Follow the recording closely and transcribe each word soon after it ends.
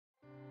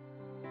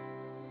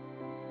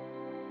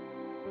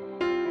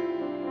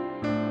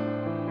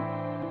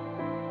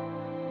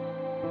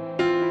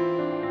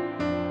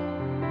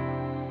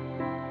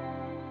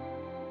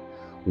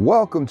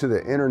Welcome to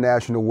the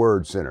International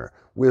Word Center.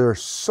 We're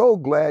so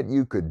glad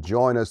you could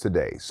join us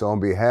today. So on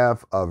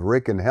behalf of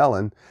Rick and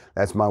Helen,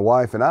 that's my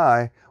wife and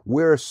I,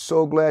 we're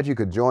so glad you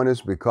could join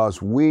us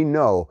because we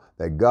know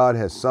that God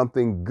has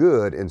something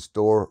good in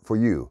store for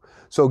you.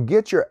 So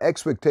get your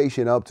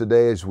expectation up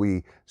today as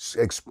we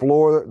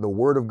explore the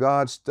Word of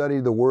God, study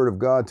the Word of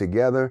God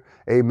together,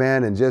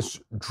 amen, and just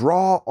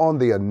draw on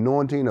the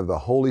anointing of the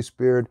Holy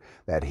Spirit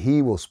that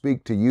He will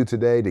speak to you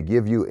today to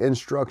give you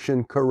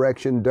instruction,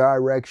 correction,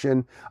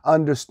 direction,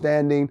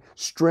 understanding,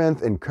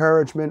 strength,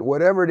 encouragement,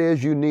 whatever it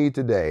is you need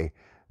today.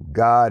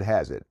 God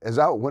has it.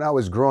 When I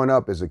was growing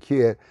up as a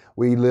kid,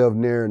 we lived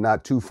near,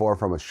 not too far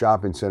from a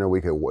shopping center.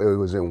 It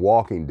was in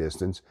walking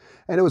distance,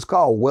 and it was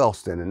called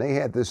Wellston. And they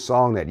had this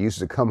song that used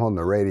to come on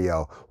the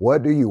radio.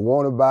 What do you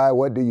want to buy?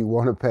 What do you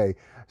want to pay?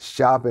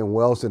 Shop in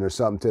Wellston or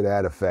something to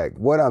that effect.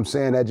 What I'm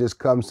saying, that just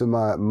comes to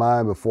my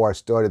mind before I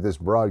started this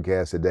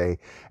broadcast today.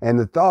 And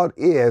the thought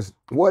is,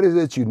 what is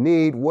it you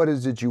need? What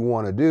is it you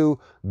want to do?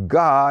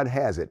 God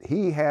has it.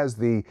 He has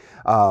the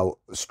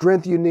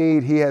strength you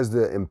need. He has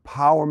the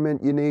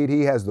empowerment you need.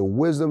 He has the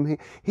wisdom.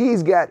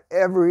 He's got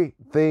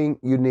everything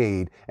you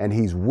need, and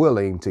He's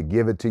willing to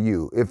give it to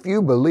you. If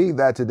you believe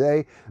that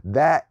today,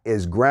 that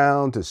is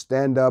ground to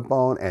stand up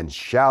on and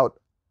shout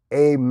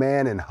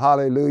amen and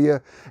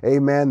hallelujah.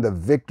 Amen. The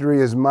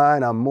victory is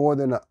mine. I'm more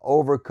than an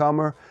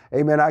overcomer.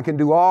 Amen. I can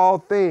do all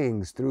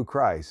things through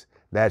Christ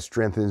that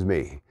strengthens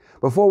me.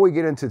 Before we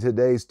get into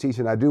today's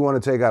teaching, I do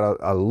want to take out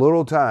a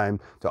little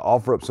time to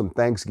offer up some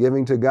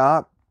thanksgiving to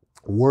God,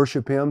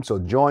 worship Him. So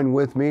join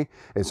with me.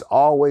 It's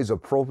always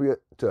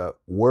appropriate to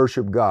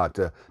worship God,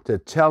 to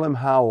tell Him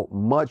how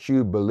much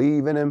you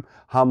believe in Him,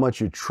 how much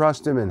you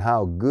trust Him, and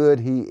how good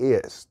He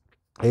is.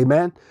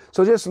 Amen.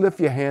 So just lift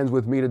your hands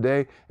with me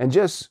today and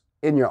just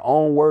in your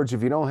own words,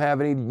 if you don't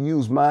have any,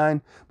 use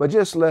mine, but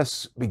just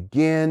let's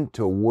begin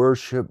to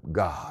worship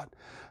God.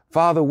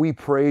 Father, we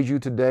praise you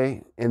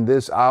today in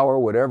this hour,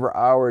 whatever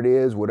hour it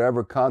is,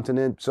 whatever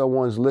continent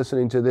someone's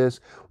listening to this.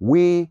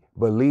 We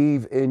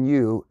believe in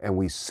you and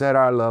we set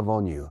our love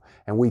on you.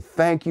 And we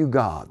thank you,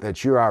 God,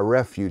 that you're our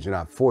refuge and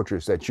our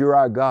fortress, that you're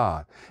our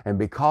God. And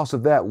because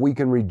of that, we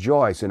can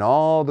rejoice in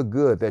all the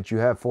good that you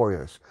have for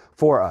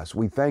us.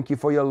 We thank you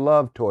for your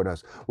love toward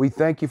us. We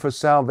thank you for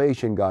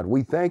salvation, God.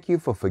 We thank you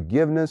for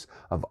forgiveness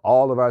of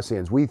all of our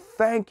sins. We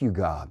thank you,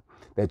 God,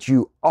 that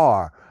you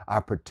are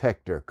our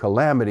protector.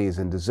 Calamities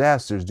and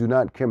disasters do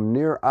not come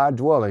near our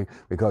dwelling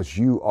because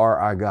you are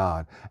our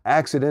God.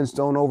 Accidents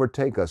don't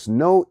overtake us.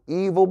 No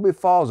evil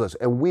befalls us.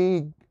 And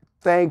we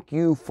thank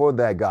you for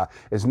that, God.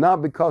 It's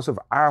not because of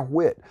our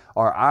wit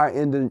or our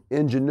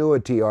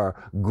ingenuity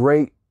or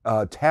great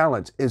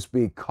talents. It's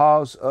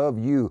because of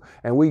you.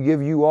 And we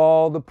give you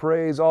all the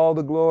praise, all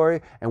the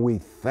glory, and we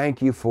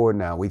thank you for it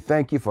now. We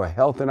thank you for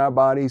health in our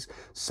bodies,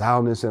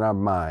 soundness in our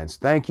minds.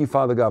 Thank you,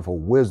 Father God, for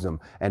wisdom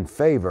and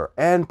favor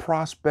and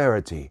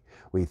prosperity.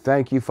 We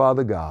thank you,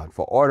 Father God,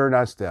 for ordering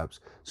our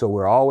steps so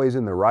we're always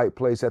in the right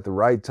place at the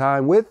right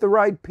time with the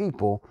right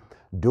people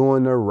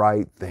doing the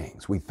right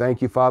things. We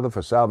thank you, Father,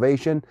 for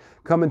salvation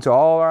coming to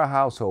all our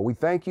household. We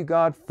thank you,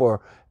 God,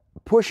 for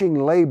pushing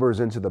labors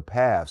into the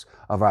paths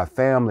of our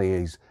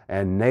families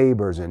and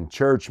neighbors and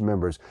church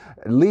members,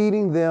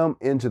 leading them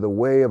into the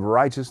way of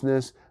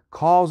righteousness,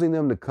 causing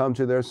them to come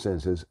to their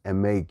senses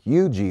and make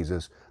you,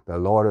 Jesus, the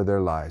Lord of their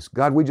lives.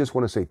 God, we just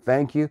want to say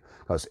thank you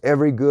because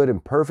every good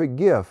and perfect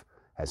gift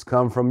has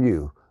come from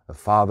you, the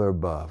Father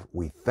above.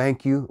 We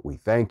thank you. We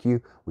thank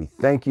you. We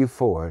thank you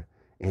for it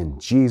in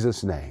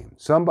Jesus' name.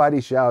 Somebody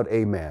shout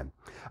amen.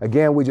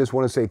 Again, we just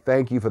want to say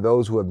thank you for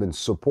those who have been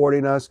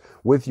supporting us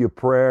with your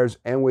prayers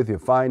and with your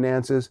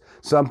finances.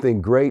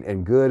 Something great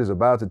and good is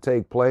about to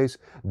take place.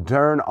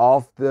 Turn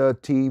off the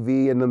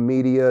TV and the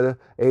media.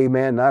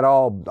 Amen. Not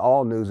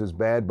all news is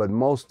bad, but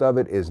most of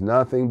it is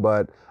nothing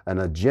but an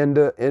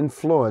agenda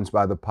influenced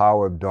by the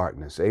power of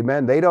darkness.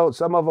 Amen.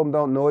 Some of them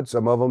don't know it,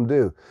 some of them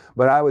do.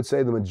 But I would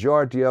say the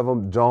majority of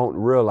them don't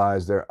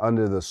realize they're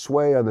under the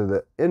sway, under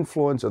the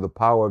influence of the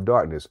power of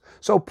darkness.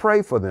 So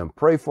pray for them.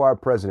 Pray for our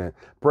president.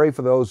 Pray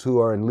for those who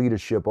are in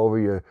leadership over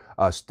your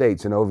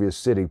states and over your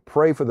city.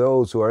 Pray for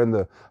those who are in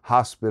the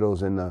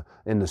hospitals, in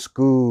the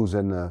schools,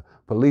 and the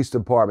police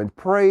department.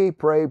 Pray.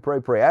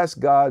 Ask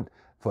God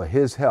for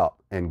His help.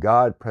 And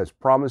God has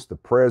promised the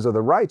prayers of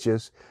the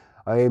righteous,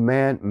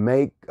 amen,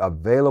 make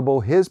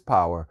available His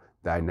power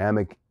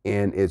dynamic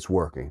in its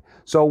working.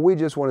 So we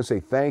just want to say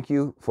thank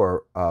you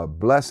for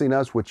blessing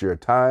us with your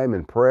time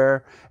and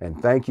prayer. And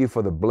thank you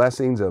for the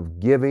blessings of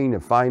giving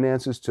and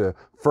finances to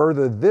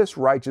further this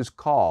righteous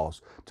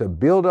cause to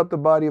build up the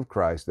body of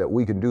Christ, that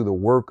we can do the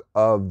work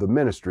of the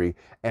ministry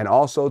and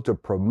also to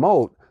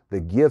promote the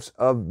gifts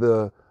of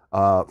the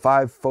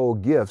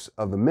fivefold gifts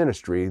of the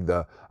ministry,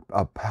 the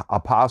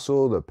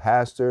apostle, the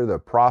pastor, the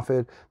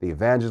prophet, the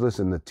evangelist,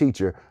 and the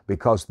teacher,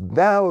 because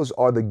those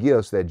are the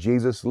gifts that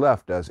Jesus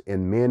left us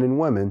in men and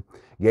women,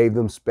 gave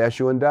them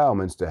special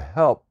endowments to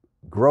help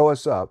grow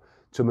us up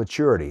to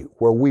maturity,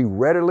 where we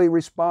readily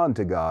respond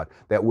to God,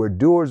 that we're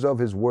doers of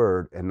His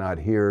word and not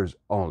hearers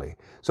only.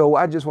 So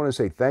I just want to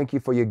say thank you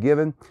for your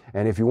giving.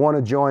 And if you want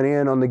to join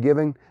in on the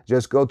giving,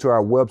 just go to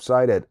our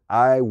website at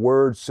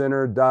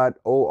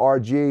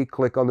iwordcenter.org,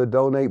 click on the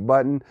donate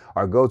button,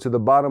 or go to the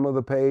bottom of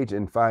the page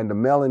and find the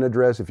mailing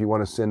address if you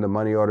want to send a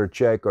money order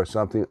check or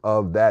something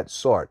of that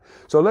sort.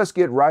 So let's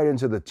get right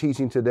into the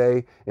teaching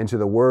today, into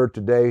the word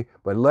today.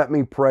 But let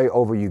me pray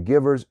over you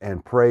givers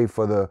and pray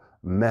for the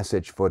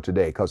message for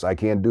today, because I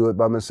can't do it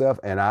by myself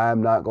and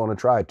I'm not going to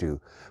try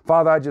to.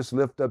 Father, I just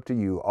lift up to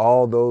you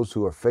all those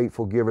who are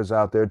faithful givers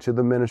out there to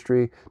the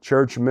ministry,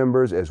 church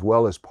members as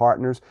well as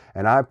partners.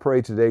 And I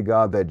pray today,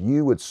 God, that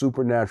you would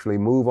supernaturally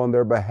move on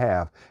their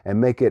behalf and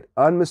make it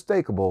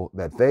unmistakable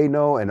that they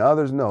know and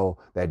others know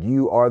that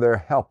you are their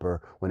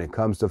helper when it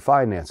comes to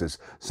finances.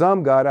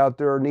 Some, God, out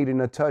there are needing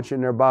a touch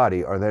in their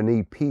body, or they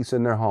need peace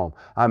in their home.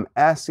 I'm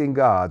asking,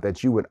 God,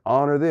 that you would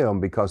honor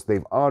them because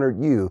they've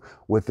honored you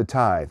with the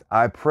tithe.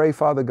 I pray,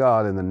 Father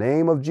God, in the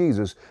name of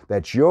Jesus,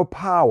 that your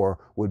power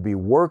would be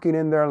working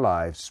in their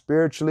lives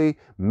spiritually,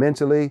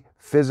 mentally,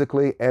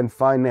 physically, and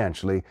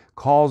financially,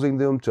 causing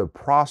them to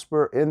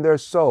prosper in their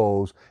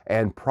souls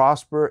and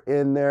prosper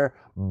in their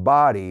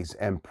bodies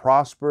and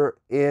prosper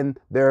in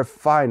their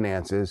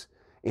finances.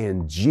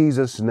 In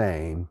Jesus'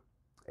 name,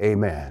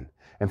 amen.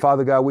 And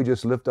Father God, we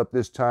just lift up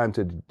this time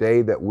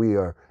today that we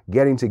are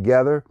getting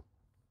together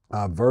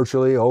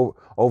virtually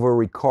over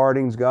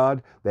recordings,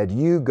 God, that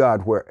you,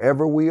 God,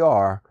 wherever we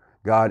are,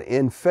 God,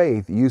 in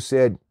faith, you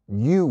said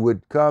you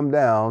would come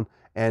down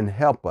and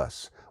help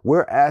us.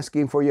 We're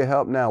asking for your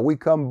help now. We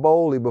come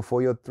boldly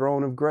before your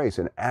throne of grace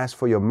and ask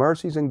for your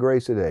mercies and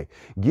grace today.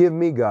 Give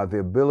me, God, the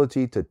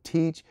ability to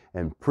teach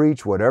and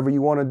preach whatever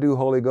you want to do,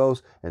 Holy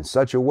Ghost, in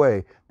such a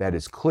way that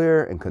is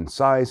clear and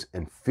concise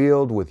and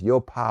filled with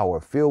your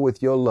power, filled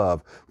with your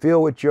love,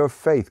 filled with your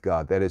faith,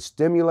 God, that it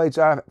stimulates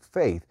our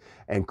faith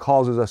and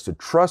causes us to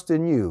trust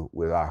in you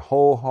with our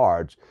whole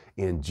hearts.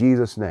 In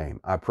Jesus' name.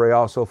 I pray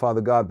also,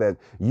 Father God, that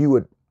you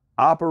would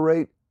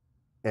operate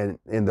and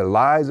in the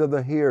lives of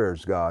the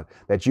hearers, God,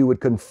 that you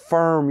would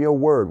confirm your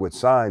word with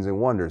signs and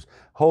wonders.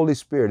 Holy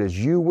Spirit, as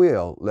you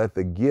will, let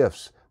the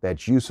gifts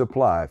that you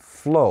supply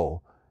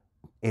flow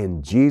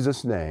in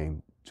Jesus'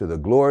 name to the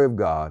glory of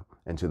God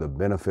and to the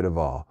benefit of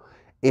all.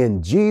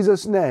 In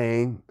Jesus'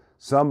 name,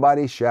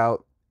 somebody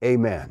shout,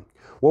 amen.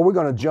 Well, we're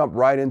going to jump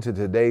right into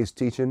today's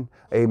teaching.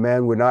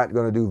 Amen. We're not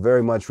going to do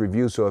very much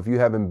review. So if you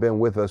haven't been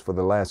with us for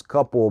the last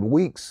couple of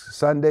weeks,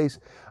 Sundays,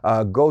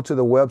 go to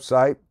the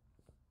website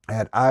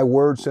at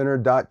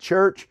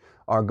iwordcenter.church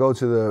or go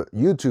to the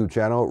YouTube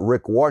channel,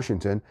 Rick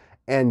Washington,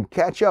 and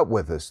catch up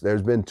with us.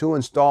 There's been 2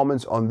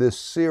 installments on this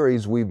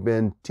series we've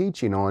been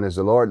teaching on as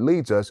the Lord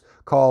leads us,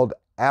 called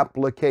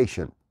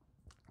Application.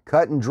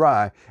 Cut and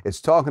dry,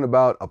 it's talking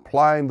about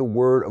applying the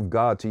word of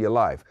God to your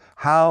life,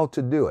 how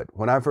to do it.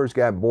 When I first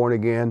got born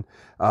again,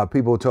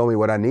 people told me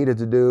what I needed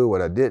to do,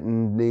 what I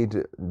didn't need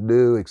to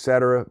do,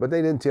 etc. But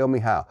they didn't tell me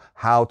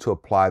how to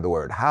apply the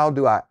word. How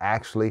do I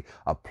actually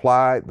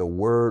apply the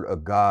word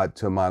of God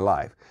to my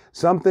life?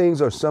 Some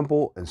things are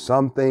simple and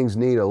some things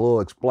need a little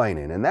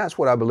explaining. And that's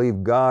what I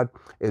believe God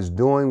is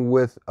doing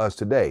with us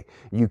today.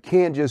 You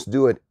can't just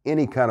do it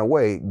any kind of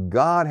way.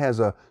 God has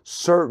a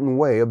certain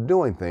way of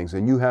doing things,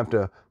 and you have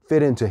to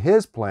fit into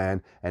His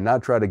plan and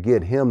not try to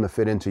get Him to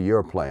fit into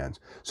your plans.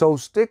 So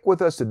stick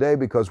with us today,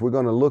 because we're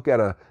going to look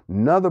at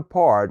another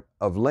part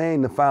of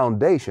laying the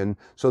foundation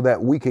so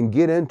that we can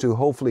get into,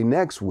 hopefully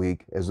next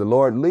week, as the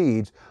Lord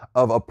leads,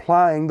 of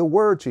applying the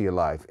word to your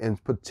life in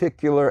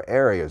particular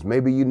areas.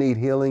 Maybe you need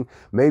healing.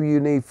 Maybe you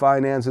need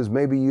finances.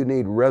 Maybe you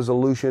need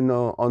resolution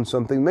on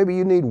something. Maybe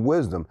you need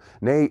wisdom.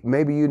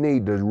 Maybe you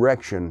need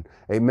direction.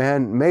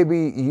 Amen.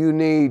 Maybe you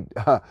need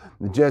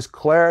just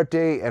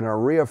clarity and a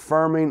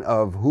reaffirming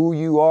of who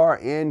you are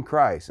in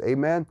Christ.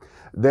 Amen.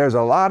 There's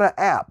a lot of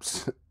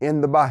apps in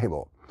the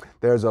Bible.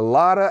 There's a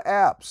lot of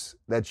apps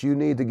that you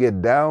need to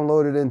get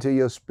downloaded into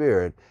your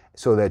spirit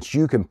so that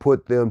you can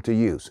put them to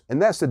use.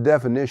 And that's the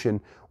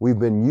definition we've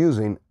been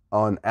using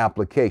on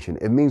application.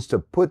 It means to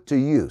put to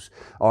use.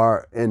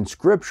 Or in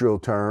scriptural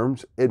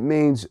terms, it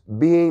means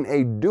being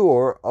a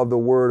doer of the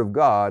word of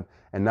God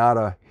and not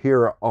a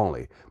hearer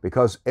only.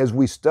 Because as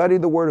we study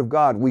the word of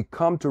God, we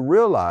come to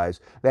realize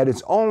that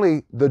it's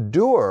only the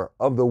doer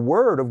of the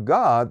word of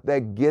God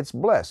that gets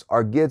blessed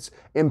or gets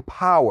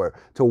empowered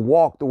to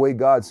walk the way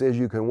God says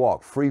you can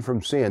walk, free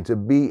from sin, to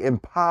be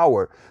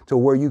empowered to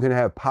where you can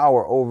have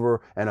power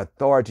over and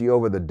authority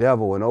over the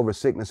devil and over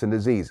sickness and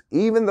disease.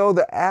 Even though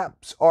the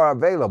apps are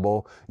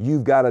available,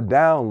 you've got to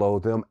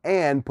download them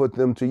and put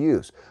them to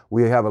use.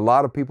 We have a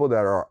lot of people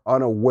that are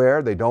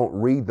unaware. They don't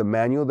read the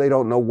manual. They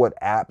don't know what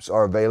apps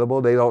are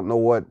available. They don't know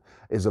what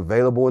is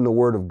available in the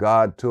Word of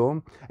God to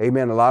them.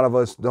 Amen. A lot of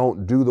us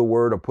don't do the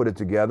Word or put it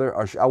together.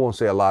 Or I won't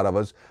say a lot of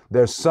us.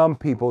 There's some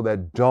people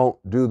that don't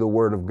do the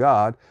Word of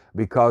God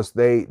because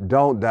they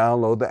don't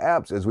download the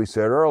apps, as we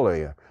said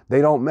earlier. They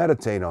don't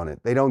meditate on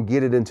it. They don't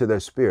get it into their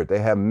spirit. They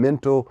have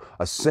mental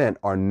assent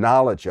or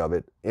knowledge of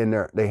it in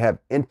their, they have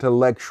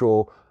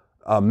intellectual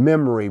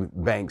memory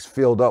banks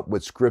filled up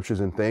with scriptures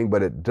and things,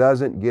 but it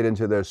doesn't get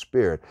into their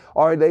spirit.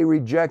 Or they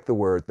reject the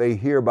word. They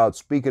hear about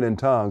speaking in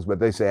tongues, but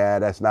they say,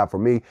 that's not for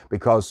me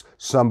because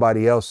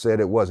somebody else said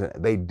it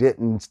wasn't. They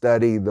didn't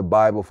study the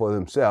Bible for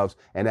themselves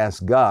and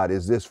ask God,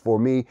 is this for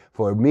me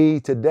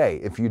today?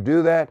 If you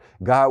do that,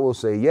 God will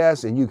say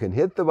yes, and you can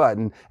hit the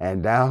button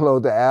and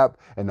download the app,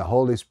 and the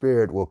Holy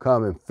Spirit will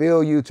come and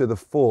fill you to the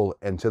full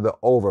and to the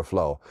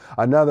overflow.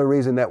 Another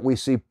reason that we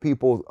see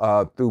people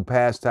through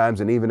past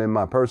times and even in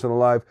my personal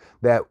life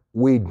that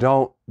we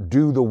don't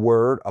do the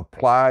word,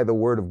 apply the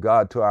word of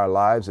God to our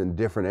lives in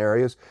different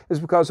areas is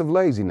because of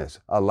laziness,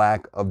 a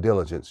lack of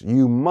diligence.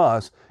 You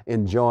must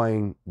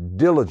enjoin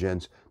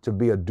diligence to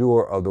be a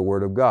doer of the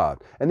word of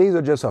God. And these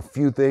are just a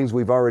few things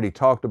we've already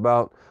talked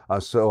about.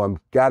 So I've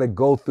got to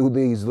go through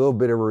these little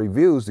bit of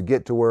reviews to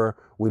get to where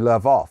we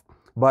left off.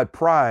 But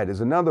pride is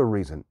another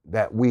reason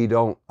that we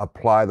don't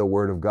apply the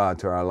word of God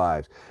to our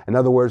lives. In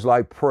other words,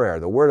 like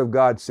prayer, the word of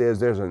God says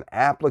there's an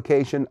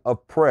application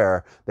of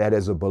prayer that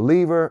as a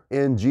believer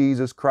in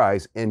Jesus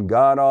Christ, in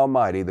God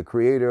Almighty, the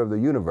creator of the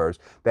universe,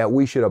 that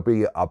we should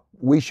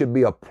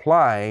be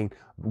applying.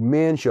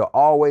 Men shall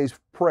always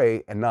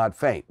pray and not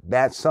faint.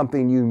 That's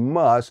something you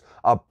must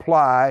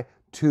apply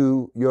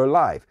to your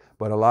life.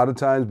 But a lot of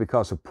times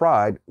because of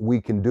pride,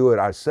 we can do it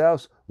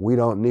ourselves. We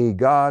don't need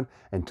God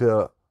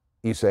until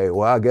you say,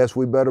 well, I guess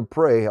we better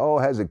pray. Oh,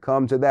 has it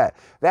come to that?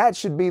 That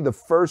should be the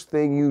first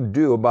thing you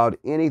do about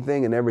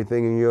anything and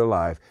everything in your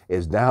life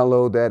is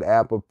download that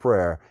app of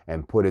prayer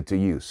and put it to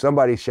use.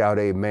 Somebody shout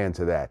amen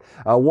to that.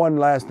 One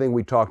last thing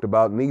we talked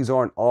about, and these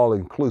aren't all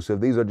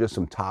inclusive. These are just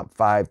some top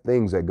 5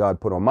 things that God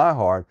put on my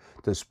heart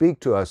to speak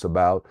to us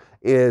about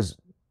is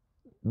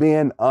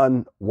being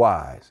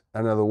unwise.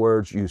 In other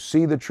words, you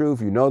see the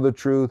truth, you know the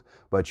truth,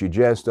 but you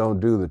just don't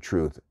do the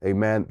truth.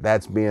 Amen.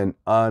 That's being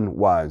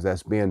unwise.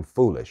 That's being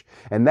foolish.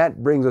 And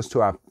that brings us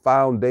to our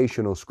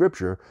foundational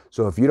scripture.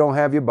 So if you don't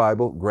have your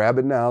Bible, grab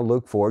it now,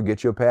 look for it,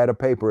 get your pad of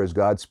paper as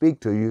God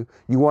speaks to you.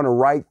 You want to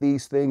write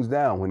these things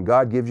down. When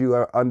God gives you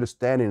an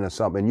understanding of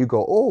something, you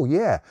go, oh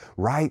yeah,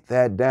 write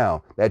that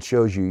down. That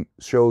shows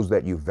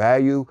that you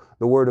value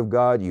the word of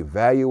God, you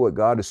value what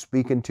God is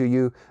speaking to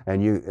you,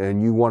 and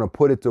you want to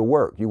put it to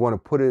work. You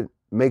want to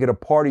make it a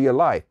part of your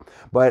life.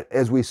 But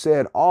as we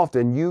said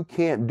often, you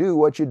can't do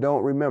what you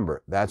don't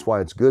remember. That's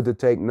why it's good to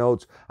take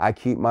notes. I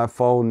keep my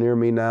phone near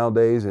me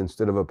nowadays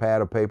instead of a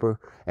pad of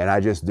paper, and I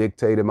just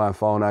dictate in my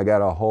phone. I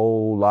got a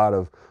whole lot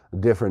of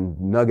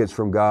different nuggets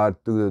from God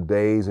through the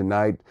days and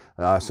night.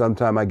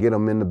 Sometimes I get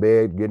them in the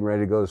bed, getting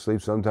ready to go to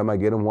sleep. Sometimes I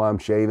get them while I'm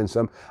shaving.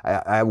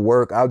 I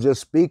work. I'll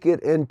just speak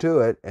it into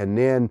it, and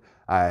then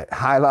I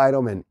highlight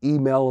them and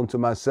email them to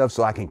myself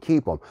so I can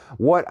keep them.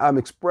 What I'm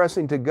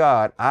expressing to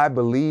God, I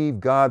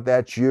believe, God,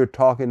 that you're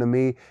talking to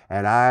me,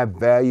 and I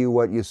value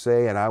what you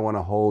say, and I want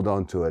to hold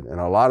on to it. And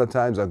a lot of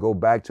times I go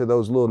back to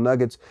those little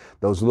nuggets,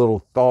 those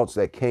little thoughts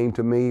that came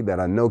to me that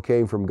I know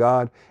came from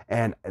God,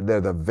 and they're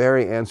the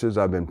very answers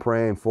I've been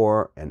praying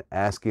for and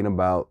asking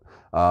about.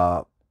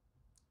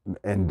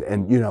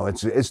 And you know,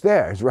 it's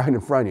there, it's right in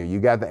front of you.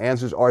 You got the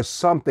answers, or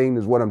something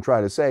is what I'm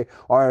trying to say,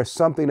 or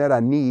something that I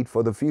need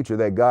for the future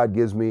that God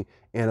gives me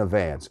in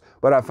advance.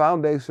 But our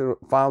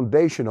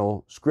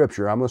foundational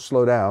scripture, I'm going to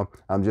slow down.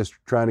 I'm just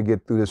trying to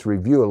get through this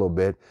review a little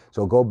bit.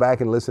 So go back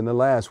and listen to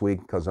last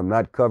week, because I'm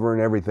not covering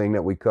everything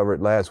that we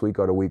covered last week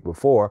or the week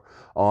before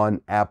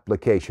on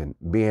application,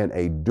 being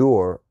a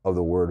doer of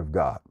the word of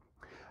God.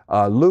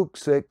 Luke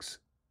 6,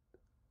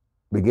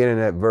 beginning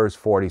at verse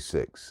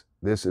 46.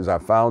 This is our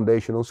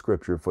foundational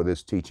scripture for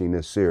this teaching,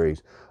 this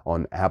series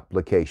on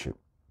application.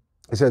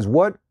 It says,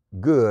 what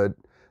good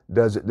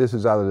does it, this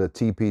is out of the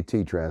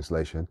TPT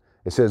translation.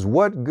 It says,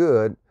 what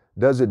good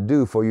does it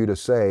do for you to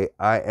say,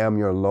 I am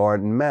your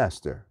Lord and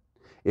Master,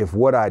 if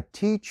what I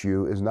teach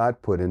you is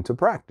not put into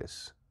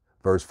practice?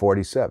 Verse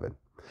 47,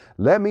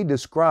 let me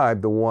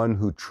describe the one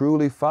who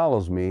truly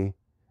follows me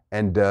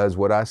and does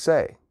what I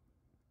say.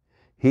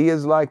 He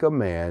is like a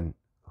man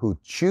who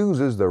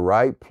chooses the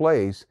right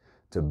place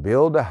to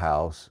build a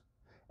house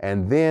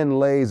and then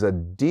lays a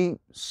deep,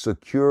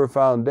 secure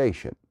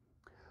foundation.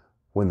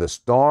 When the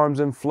storms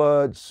and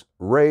floods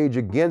rage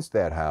against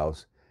that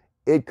house,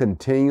 it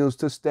continues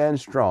to stand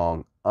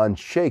strong,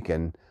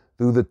 unshaken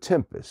through the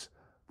tempest,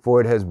 for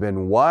it has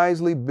been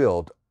wisely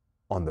built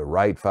on the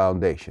right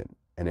foundation.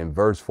 And in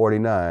verse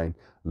 49,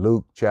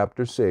 Luke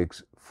chapter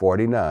 6,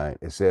 49,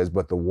 it says,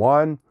 but the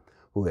one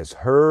who has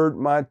heard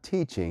my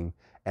teaching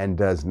and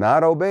does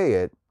not obey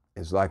it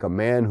is like a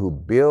man who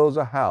builds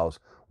a house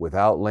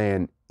without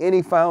laying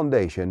any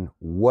foundation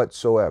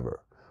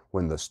whatsoever.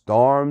 When the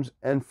storms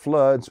and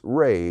floods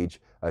rage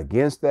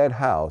against that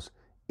house,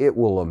 it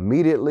will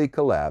immediately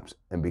collapse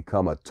and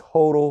become a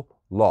total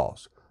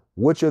loss.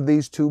 Which of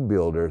these two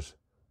builders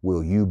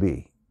will you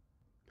be?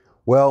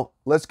 Well,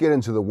 let's get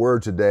into the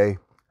word today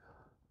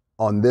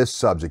on this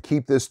subject.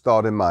 Keep this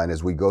thought in mind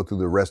as we go through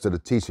the rest of the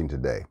teaching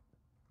today.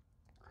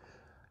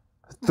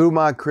 Through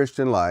my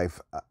Christian life,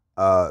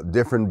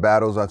 different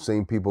battles I've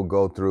seen people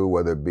go through,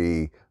 whether it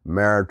be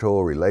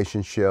marital,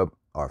 relationship,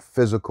 or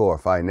physical or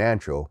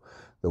financial,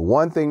 The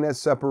one thing that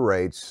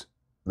separates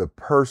the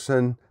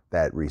person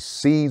that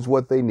receives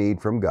what they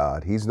need from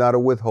God, he's not a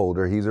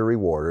withholder, he's a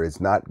rewarder. It's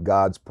not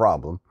God's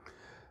problem.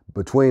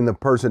 Between the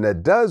person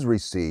that does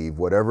receive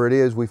whatever it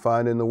is we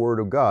find in the Word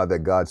of God that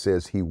God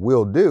says he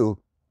will do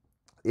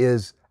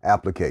is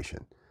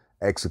application,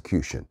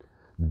 execution,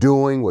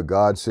 doing what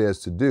God says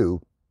to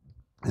do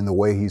in the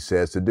way he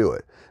says to do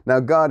it. Now,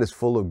 God is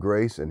full of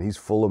grace and he's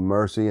full of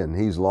mercy and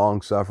he's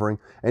long suffering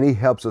and he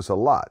helps us a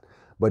lot.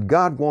 But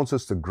God wants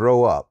us to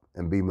grow up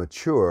and be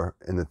mature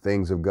in the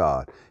things of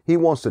God. He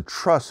wants to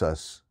trust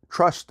us.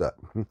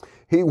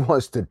 He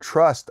wants to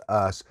trust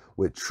us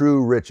with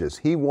true riches.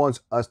 He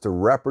wants us to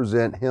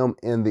represent him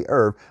in the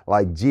earth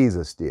like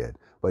Jesus did.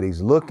 But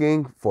he's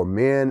looking for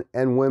men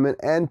and women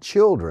and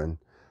children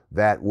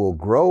that will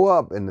grow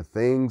up in the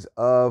things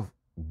of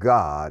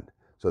God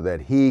so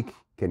that he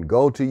can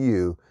go to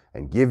you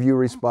and give you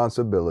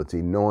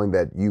responsibility, knowing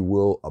that you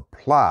will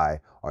apply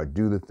or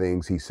do the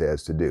things he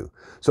says to do.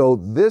 So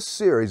this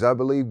series, I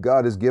believe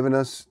God has given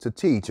us to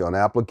teach on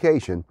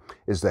application,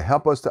 is to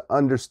help us to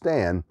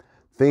understand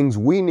things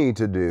we need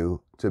to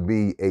do to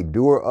be a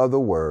doer of the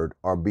word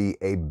or be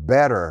a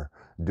better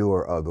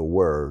doer of the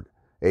word.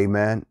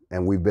 Amen.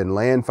 And we've been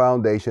laying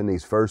foundation,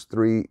 these first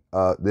three,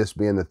 this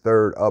being the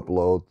third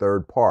upload,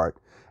 third part.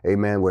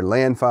 Amen. We're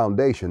laying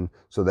foundation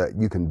so that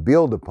you can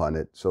build upon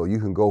it, so you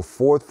can go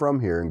forth from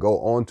here and go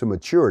on to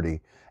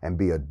maturity and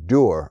be a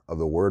doer of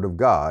the word of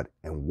God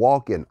and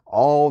walk in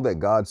all that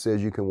God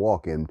says you can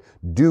walk in,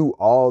 do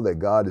all that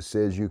God has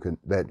said you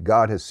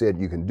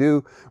can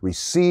do,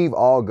 receive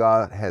all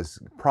God has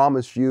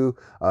promised you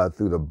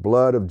through the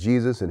blood of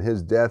Jesus and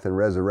his death and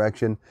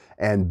resurrection,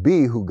 and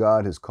be who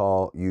God has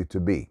called you to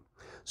be.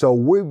 So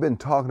we've been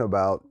talking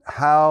about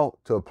how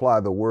to apply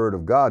the word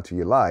of God to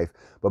your life.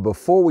 But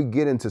before we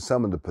get into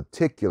some of the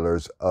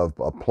particulars of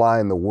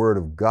applying the word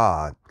of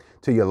God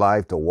to your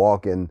life, to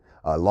walk in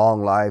a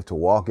long life, to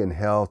walk in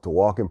health, to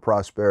walk in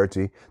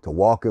prosperity, to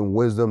walk in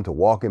wisdom, to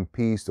walk in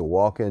peace, to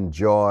walk in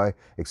joy,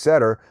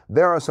 etc.,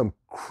 there are some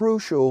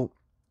crucial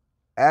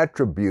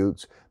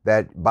attributes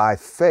that by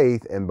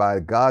faith and by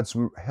God's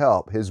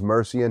help, his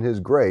mercy and his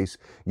grace,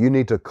 you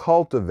need to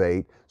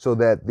cultivate so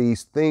that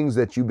these things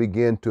that you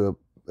begin to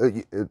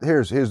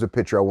here's the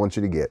picture I want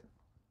you to get.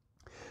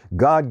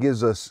 God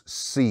gives us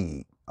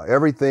seed.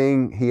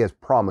 Everything he has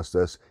promised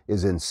us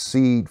is in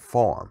seed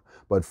form.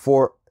 But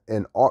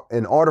in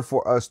order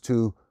for us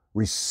to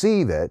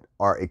receive it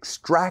or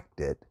extract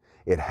it,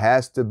 it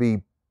has to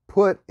be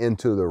put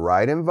into the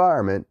right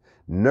environment,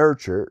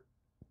 nurtured,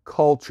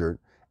 cultured,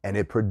 and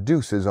it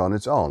produces on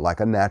its own like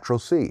a natural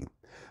seed.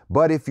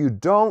 But if you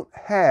don't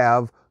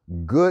have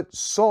good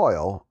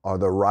soil or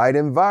the right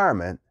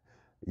environment,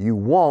 you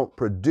won't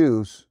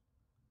produce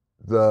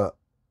the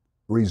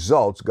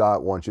results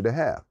God wants you to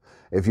have.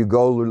 If you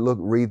go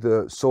read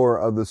the sower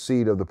of the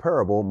seed of the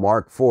parable,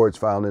 Mark 4, it's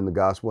found in the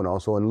gospel and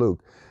also in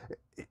Luke.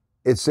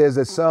 It says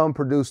that some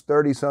produce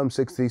 30, some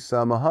 60,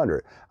 some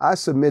 100. I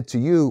submit to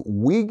you,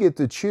 we get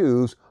to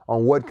choose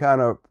on what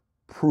kind of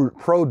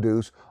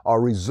produce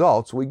or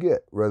results we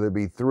get, whether it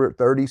be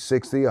 30,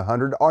 60,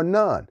 100, or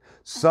none.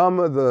 Some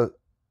of the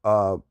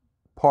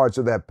parts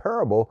of that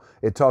parable,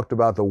 it talked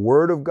about the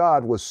word of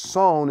God was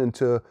sown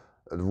into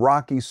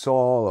rocky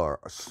soil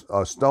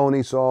or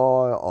stony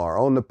soil or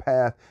on the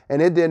path,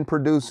 and it didn't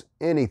produce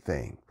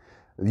anything.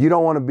 You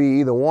don't want to be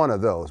either one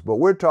of those, but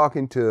we're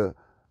talking to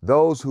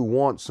those who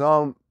want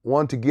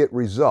to get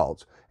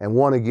results and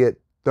want to get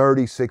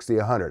 30, 60,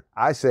 100.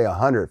 I say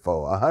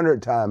 100-fold,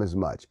 100 times as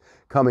much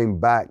coming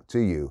back to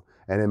you.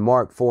 And in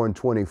Mark 4 and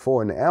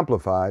 24 in the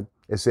Amplified,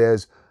 it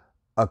says,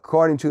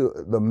 according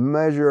to the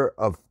measure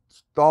of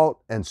thought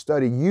and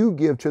study you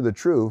give to the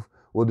truth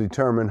will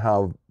determine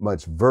how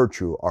much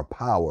virtue or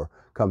power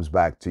comes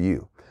back to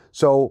you.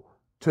 So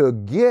to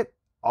get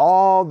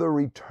all the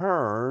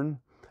return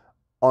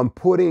on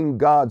putting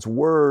God's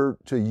word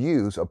to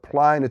use,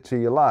 applying it to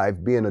your life,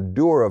 being a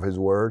doer of his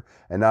word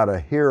and not a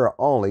hearer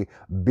only,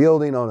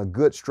 building on a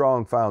good,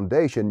 strong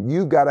foundation,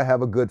 you got to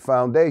have a good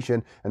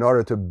foundation in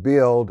order to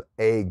build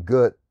a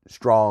good,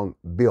 strong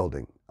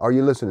building. Are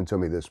you listening to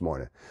me this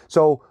morning?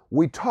 So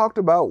we talked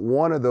about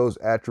one of those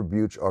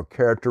attributes or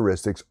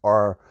characteristics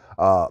or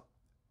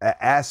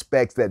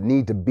aspects that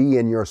need to be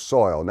in your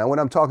soil. Now, when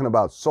I'm talking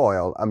about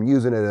soil, I'm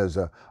using it as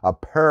a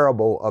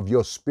parable of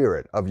your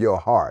spirit, of your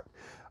heart.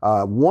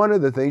 One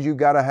of the things, you've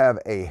got to have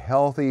a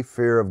healthy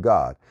fear of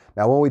God.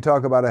 Now, when we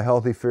talk about a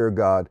healthy fear of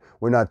God,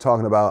 we're not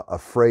talking about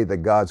afraid that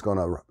God's going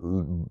to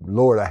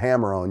lower the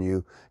hammer on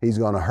you. He's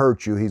going to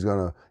hurt you.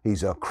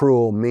 He's a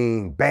cruel,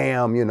 mean,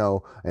 bam,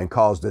 and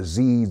cause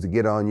disease to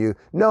get on you.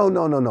 No.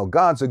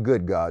 God's a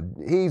good God.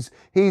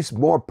 He's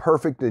more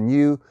perfect than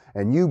you,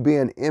 and you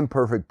being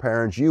imperfect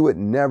parents, you would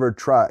never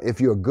try,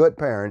 if you're a good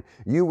parent,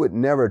 you would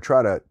never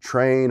try to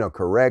train or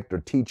correct or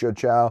teach your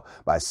child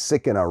by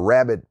sicking a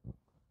rabbit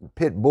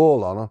pit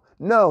bull on them.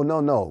 No, no,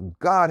 no.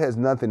 God has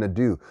nothing to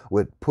do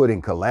with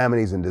putting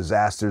calamities and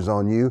disasters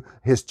on you,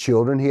 his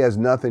children. He has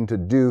nothing to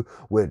do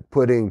with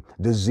putting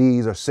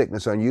disease or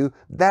sickness on you.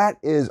 That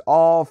is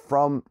all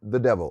from the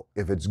devil.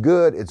 If it's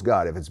good, it's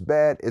God. If it's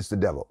bad, it's the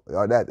devil.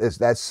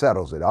 That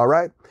settles it, all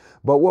right?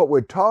 But what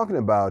we're talking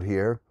about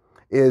here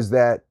is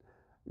that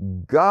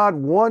God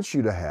wants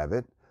you to have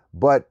it,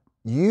 but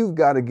you've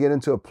got to get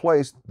into a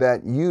place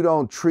that you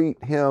don't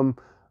treat him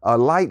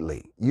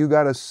lightly. You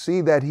got to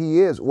see that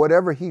he is.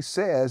 Whatever he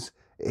says,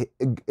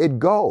 it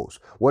goes.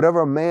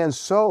 Whatever a man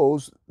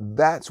sows,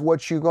 that's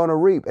what you're going to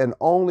reap. And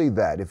only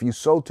that. If you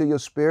sow to your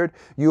spirit,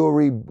 you'll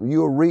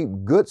reap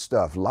good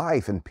stuff,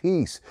 life and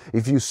peace.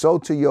 If you sow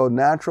to your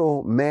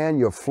natural man,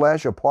 your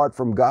flesh, apart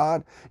from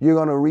God, you're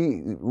going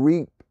to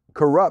reap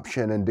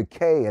corruption and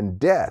decay and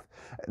death.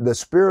 The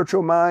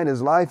spiritual mind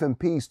is life and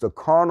peace. The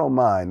carnal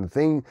mind,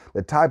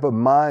 the type of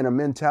mind or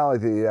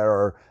mentality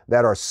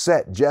that are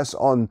set just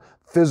on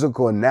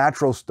physical and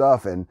natural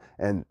stuff and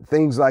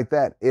things like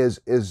that is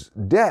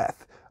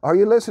death. Are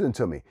you listening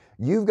to me?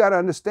 You've got to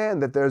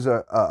understand that there's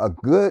a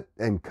good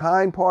and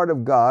kind part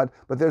of God,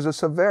 but there's a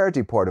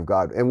severity part of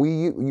God. And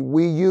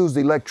we used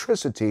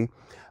electricity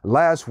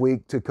last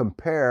week to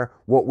compare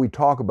what we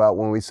talk about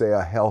when we say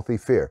a healthy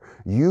fear.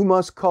 You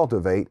must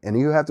cultivate, and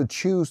you have to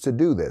choose to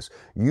do this.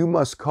 You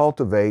must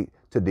cultivate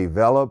to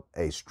develop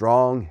a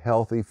strong,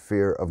 healthy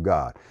fear of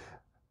God.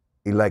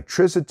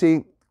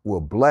 Electricity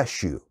will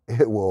bless you.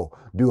 It will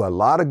do a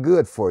lot of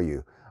good for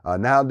you.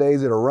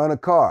 Nowadays, it'll run a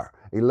car.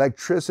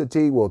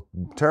 Electricity will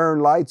turn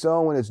lights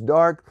on when it's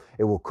dark.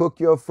 It will cook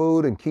your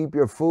food and keep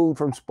your food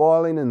from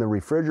spoiling in the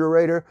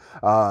refrigerator.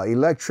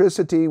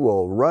 Electricity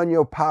will run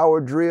your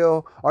power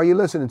drill. Are you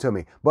listening to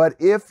me? But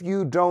if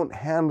you don't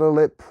handle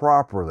it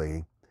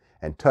properly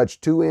and touch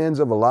two ends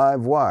of a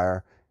live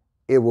wire,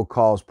 it will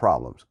cause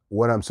problems.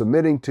 What I'm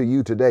submitting to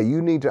you today,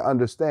 you need to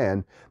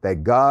understand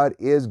that God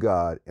is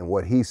God, and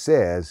what he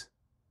says,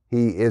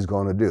 he is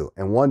going to do.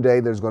 And one day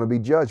there's going to be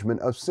judgment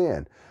of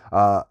sin.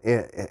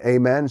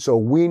 Amen. So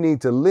we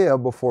need to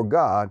live before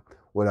God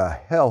with a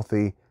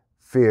healthy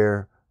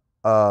fear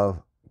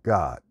of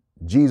God.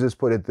 Jesus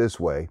put it this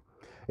way.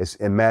 It's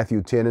in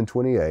Matthew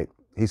 10:28.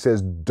 He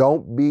says,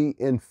 don't be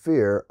in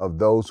fear of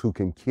those who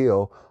can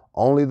kill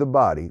only the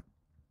body,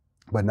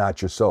 but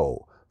not your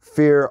soul.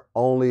 Fear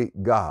only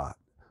God,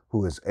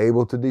 who is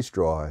able to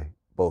destroy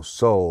both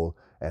soul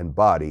and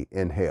body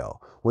in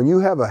hell. When you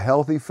have a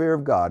healthy fear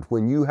of God,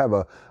 when you have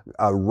a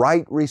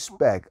right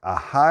respect, a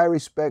high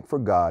respect for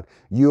God,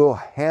 you'll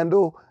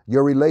handle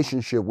your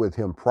relationship with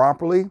him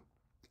properly,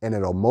 and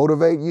it'll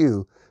motivate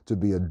you to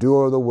be a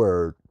doer of the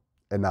word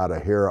and not a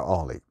hearer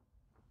only.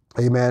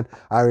 Amen.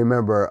 I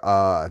remember,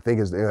 I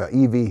think it's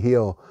E.V.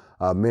 Hill,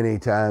 many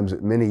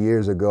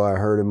years ago, I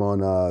heard him on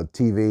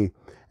TV.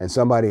 And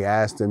somebody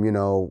asked him,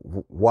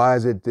 why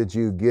is it that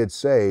you get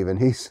saved? And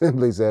he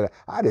simply said,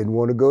 I didn't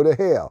want to go to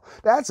hell.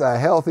 That's a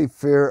healthy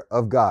fear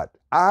of God.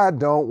 I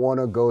don't want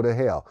to go to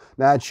hell.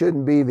 Now, it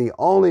shouldn't be the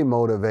only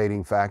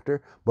motivating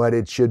factor, but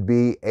it should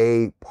be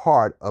a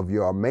part of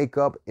your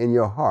makeup in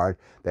your heart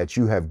that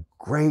you have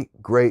great,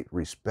 great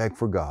respect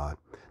for God,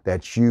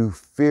 that you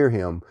fear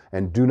him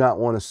and do not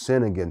want to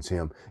sin against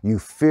him. You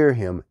fear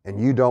him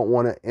and you don't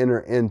want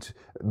to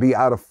be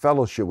out of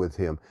fellowship with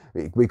him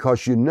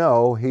because you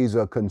know he's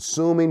a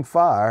consuming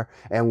fire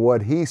and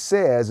what he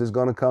says is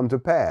going to come to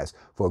pass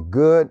for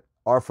good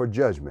or for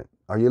judgment.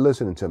 Are you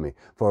listening to me?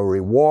 For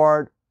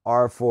reward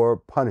or for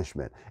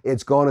punishment.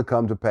 It's going to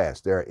come to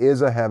pass. There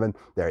is a heaven.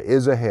 There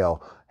is a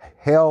hell.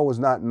 Hell was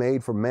not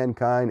made for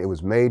mankind. It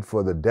was made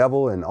for the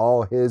devil and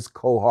all his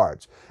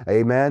cohorts.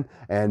 Amen.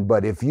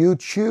 But if you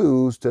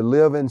choose to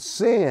live in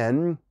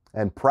sin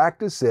and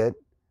practice it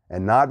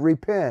and not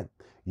repent,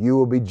 you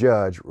will be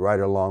judged right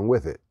along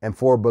with it. And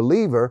for a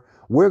believer,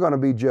 we're going to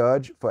be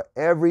judged for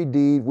every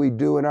deed we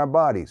do in our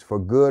bodies, for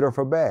good or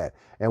for bad.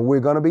 And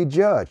we're going to be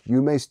judged.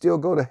 You may still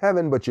go to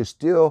heaven, but you're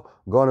still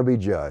going to be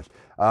judged.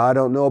 I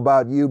don't know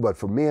about you, but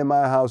for me and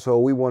my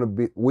household,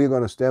 we're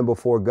going to stand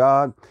before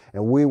God,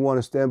 and we want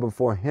to stand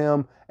before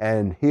him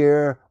and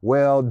hear,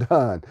 well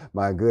done,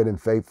 my good and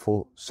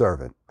faithful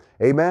servant.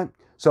 Amen.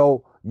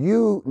 So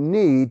you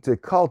need to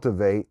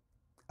cultivate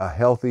a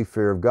healthy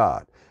fear of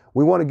God.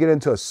 We want to get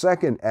into a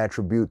second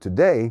attribute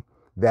today,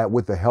 that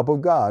with the help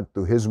of God,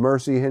 through his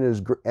mercy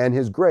and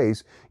his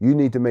grace, you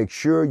need to make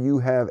sure you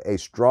have a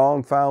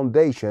strong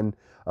foundation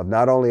of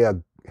not only a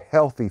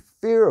healthy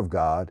fear of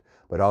God,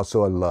 but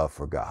also a love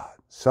for God.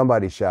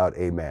 Somebody shout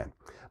amen.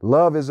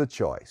 Love is a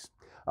choice.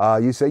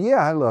 You say,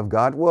 yeah, I love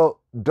God.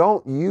 Well,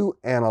 don't you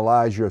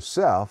analyze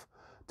yourself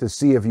to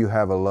see if you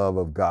have a love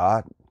of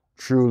God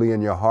truly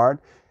in your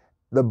heart.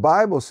 The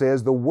Bible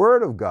says the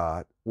Word of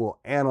God will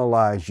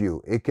analyze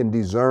you. It can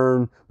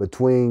discern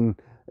between,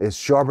 it's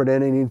sharper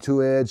than any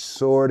two-edged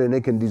sword, and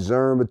it can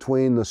discern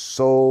between the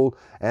soul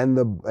and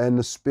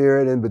the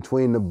spirit, and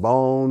between the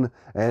bone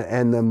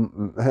and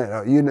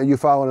the, you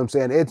follow what I'm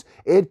saying?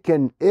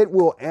 It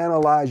will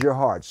analyze your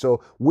heart.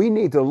 So we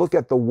need to look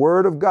at the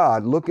Word of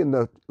God, look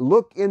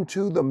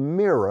into the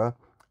mirror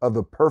of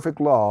the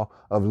perfect law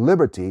of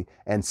liberty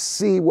and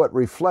see what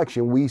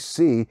reflection we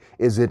see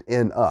is it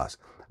in us.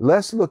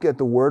 Let's look at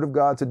the Word of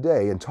God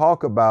today and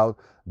talk about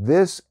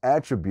this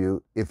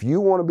attribute. If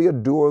you want to be a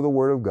doer of the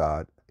Word of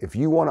God, if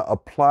you want to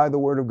apply the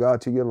Word of God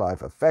to your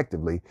life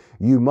effectively,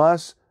 you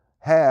must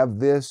have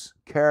this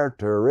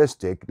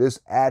characteristic, this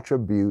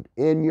attribute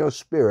in your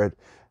spirit,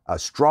 a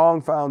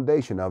strong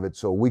foundation of it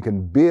so we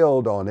can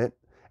build on it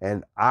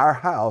and our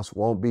house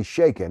won't be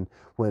shaken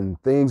when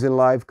things in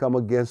life come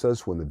against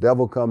us, when the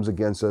devil comes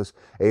against us.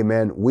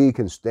 Amen. We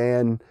can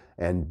stand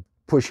and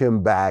push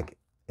him back.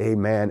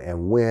 Amen.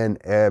 And win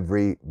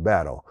every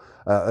battle.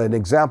 An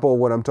example of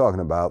what I'm talking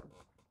about,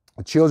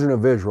 the children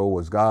of Israel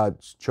was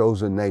God's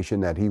chosen nation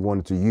that he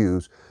wanted to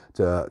use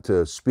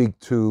to speak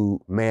to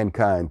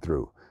mankind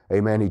through.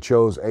 Amen. He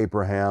chose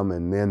Abraham,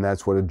 and then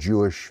that's where the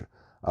Jewish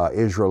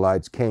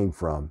Israelites came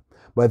from.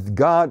 But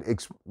God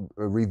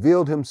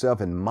revealed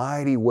himself in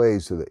mighty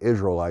ways to the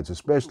Israelites,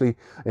 especially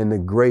in the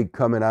great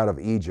coming out of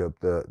Egypt,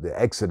 the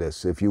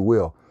Exodus, if you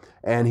will.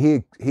 And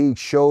he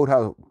showed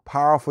how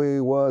powerful he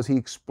was.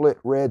 He split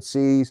Red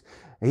Seas.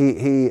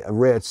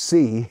 Red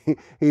Sea.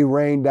 He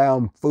rained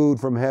down food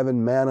from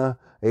heaven, manna.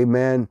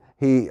 Amen.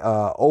 He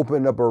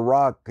opened up a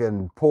rock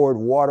and poured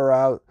water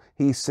out.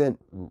 He sent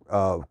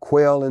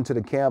quail into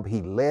the camp.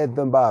 He led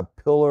them by a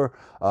pillar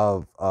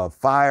of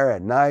fire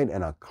at night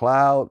and a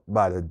cloud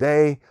by the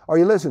day. Are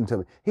you listening to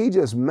me? He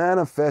just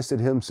manifested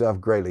himself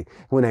greatly.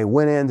 When they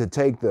went in to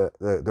take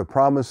the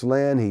promised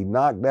land, he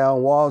knocked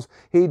down walls.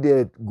 He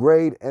did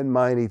great and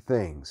mighty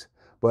things.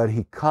 But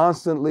he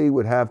constantly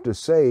would have to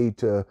say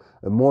to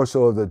more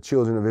so of the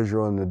children of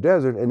Israel in the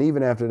desert, and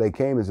even after they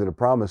came into the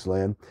promised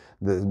land,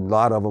 a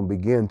lot of them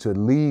began to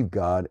leave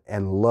God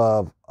and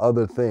love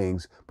other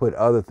things, put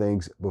other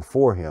things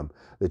before him.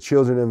 The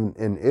children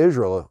in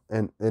Israel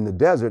in the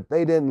desert,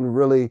 they didn't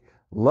really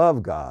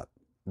love God.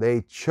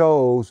 They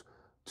chose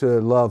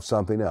to love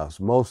something else,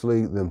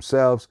 mostly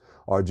themselves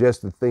or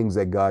just the things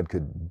that God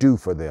could do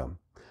for them.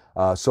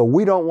 So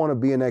we don't want to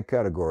be in that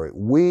category.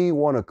 We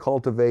want to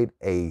cultivate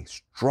a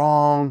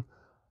strong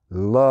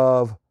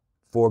love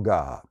for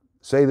God.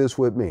 Say this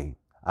with me.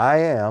 I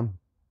am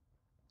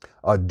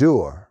a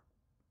doer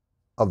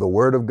of the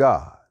Word of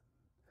God.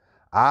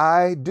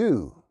 I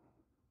do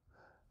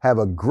have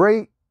a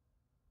great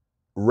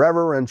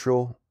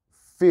reverential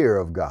fear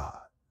of God.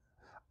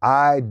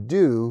 I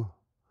do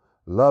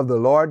love the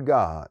Lord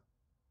God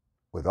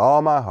with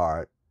all my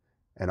heart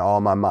and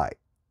all my might.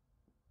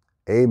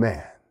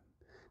 Amen.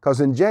 Because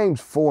in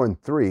James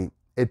 4:3,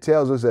 it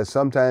tells us that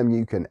sometime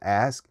you can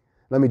ask.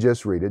 Let me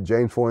just read it.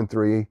 James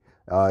 4:3,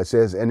 it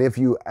says, and if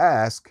you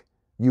ask,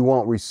 you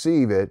won't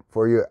receive it,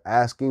 for you're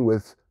asking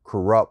with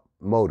corrupt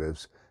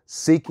motives,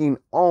 seeking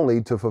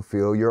only to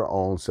fulfill your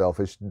own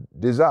selfish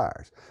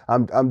desires.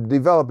 I'm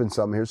developing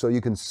something here so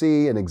you can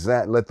see and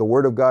let the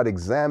Word of God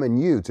examine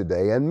you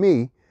today and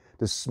me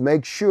to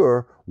make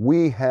sure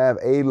we have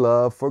a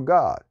love for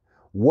God.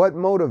 What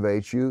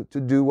motivates you to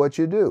do what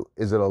you do?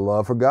 Is it a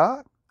love for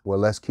God? Well,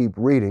 let's keep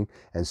reading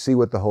and see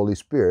what the Holy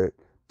Spirit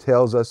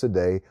tells us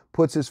today.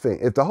 Puts his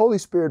finger. If the Holy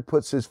Spirit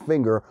puts his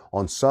finger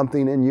on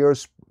something in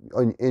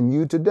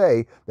you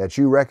today that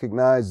you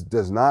recognize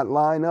does not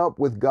line up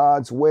with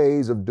God's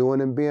ways of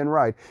doing and being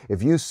right,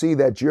 if you see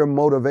that your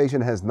motivation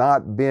has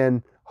not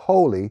been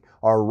holy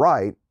or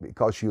right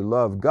because you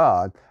love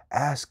God,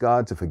 ask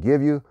God to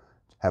forgive you,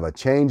 have a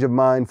change of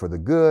mind for the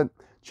good,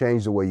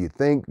 change the way you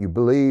think, you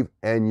believe,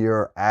 and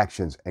your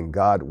actions, and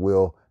God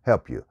will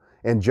help you.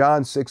 In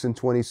John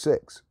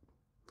 6:26,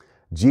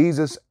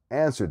 Jesus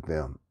answered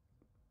them,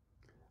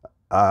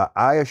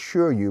 I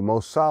assure you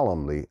most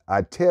solemnly,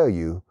 I tell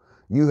you,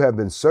 you have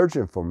been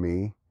searching for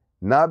me,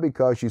 not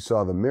because you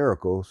saw the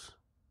miracles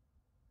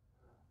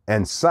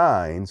and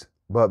signs,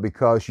 but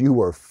because you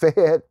were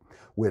fed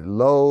with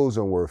loaves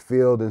and were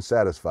filled and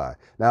satisfied.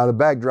 Now, the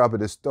backdrop of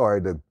this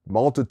story, the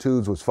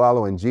multitudes was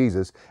following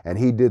Jesus, and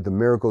he did the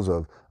miracles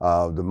of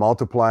the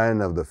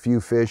multiplying of the few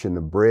fish and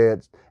the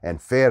bread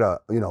and fed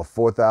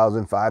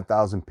 4,000,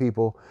 5,000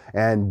 people.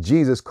 And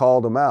Jesus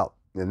called them out,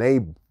 and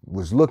they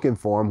was looking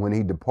for him when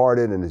he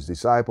departed, and his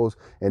disciples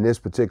in this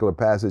particular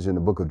passage in the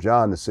book of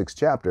John, the 6th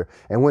chapter.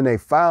 And when they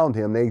found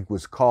him, they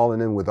was calling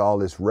him with all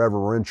this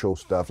reverential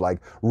stuff like,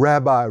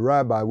 Rabbi,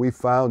 Rabbi, we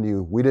found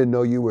you. We didn't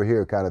know you were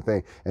here, kind of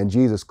thing. And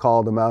Jesus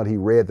called them out. He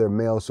read their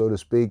mail, so to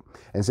speak,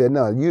 and said,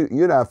 no,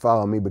 you're not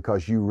following me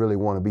because you really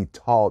want to be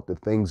taught the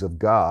things of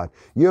God.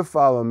 You're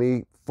following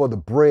me for the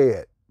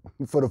bread,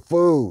 for the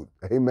food,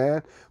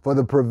 amen, for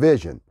the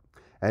provision.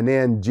 And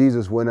then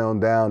Jesus went on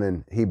down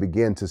and he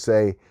began to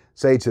say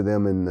to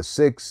them in the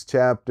 6th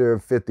chapter,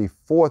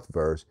 54th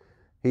verse,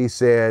 he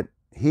said,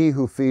 he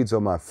who feeds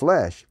on my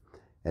flesh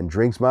and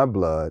drinks my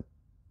blood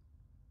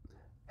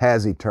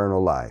has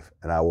eternal life,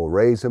 and I will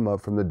raise him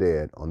up from the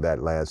dead on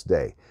that last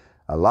day.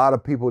 A lot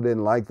of people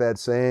didn't like that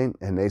saying,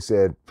 and they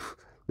said,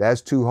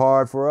 that's too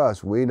hard for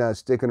us. We're not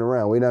sticking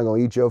around. We're not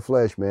going to eat your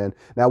flesh, man.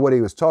 Now, what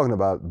he was talking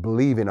about,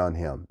 believing on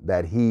him,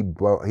 that he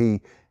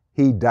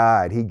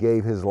died, he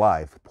gave his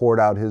life, poured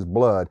out his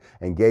blood,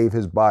 and gave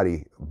his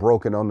body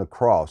broken on the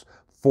cross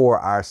for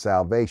our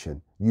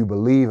salvation. You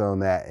believe on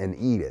that and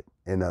eat it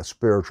in a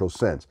spiritual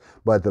sense.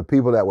 But the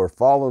people that were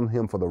following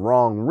him for the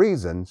wrong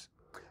reasons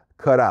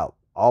cut out.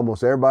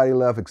 Almost everybody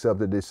left except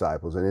the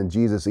disciples. And then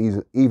Jesus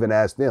even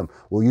asked them,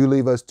 will you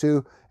leave us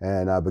too?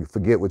 And I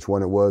forget which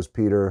one it was.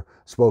 Peter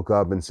spoke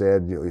up and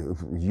said,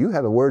 you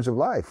have the words of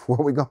life. Where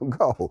are we going to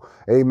go?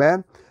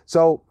 Amen.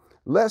 So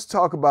let's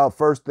talk about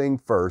first thing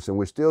first. And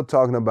we're still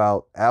talking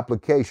about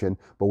application,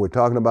 but we're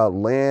talking about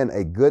laying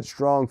a good,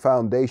 strong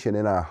foundation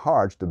in our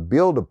hearts to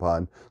build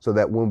upon, so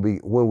that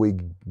when we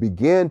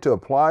begin to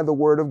apply the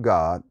word of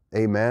God,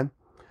 amen,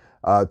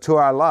 to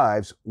our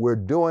lives, we're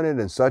doing it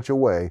in such a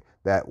way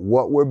that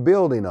what we're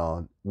building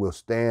on will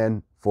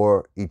stand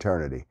for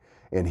eternity.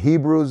 In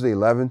Hebrews, the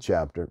 11th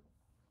chapter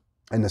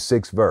and the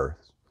 6th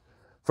verse,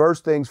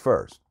 first things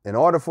first, in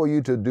order for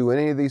you to do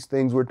any of these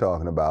things we're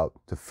talking about,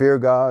 to fear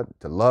God,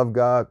 to love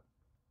God,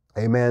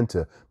 amen,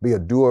 to be a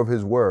doer of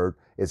his word,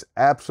 it's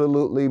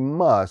absolutely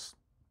must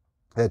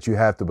that you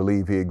have to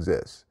believe he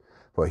exists.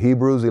 For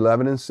Hebrews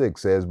 11 and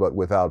 6 says, but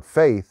without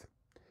faith,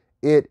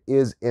 it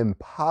is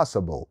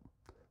impossible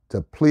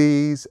to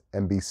please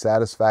and be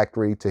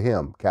satisfactory to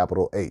him,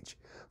 capital H.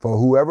 For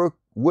whoever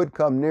would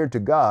come near to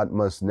God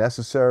must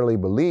necessarily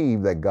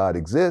believe that God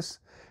exists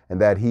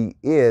and that he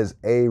is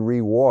a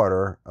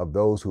rewarder of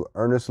those who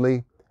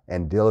earnestly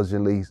and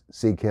diligently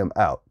seek him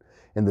out.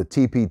 In the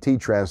TPT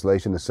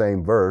translation, the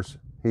same verse,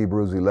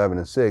 Hebrews 11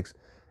 and 6,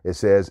 it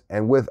says,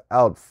 and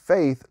without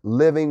faith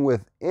living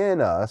within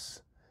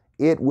us,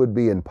 it would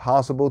be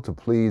impossible to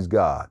please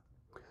God.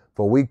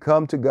 For we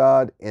come to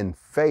God in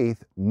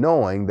faith,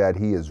 knowing that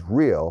he is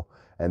real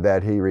and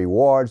that he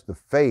rewards the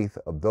faith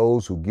of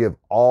those who give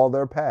all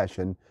their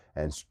passion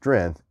and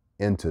strength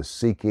into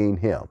seeking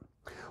him.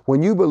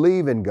 When you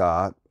believe in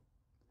God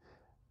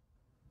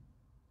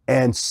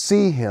and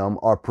see him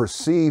or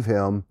perceive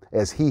him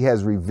as he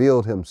has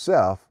revealed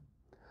himself,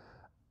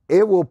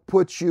 it will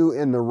put you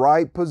in the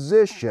right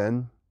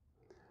position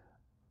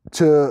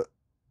to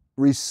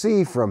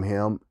receive from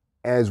him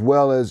as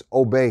well as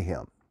obey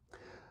him.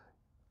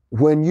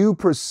 When you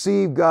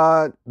perceive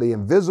God, the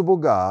invisible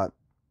God,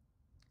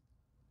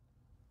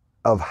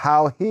 of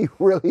how he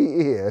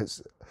really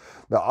is,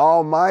 the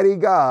Almighty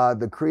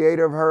God, the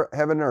creator of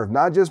heaven and earth,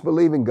 not just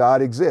believing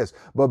God exists,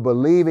 but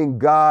believing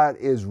God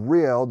is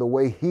real the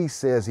way he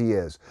says he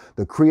is,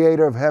 the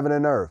creator of heaven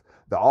and earth,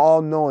 the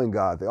all-knowing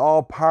God, the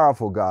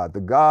all-powerful God,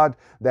 the God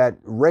that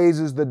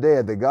raises the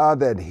dead, the God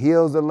that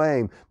heals the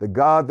lame, the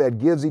God that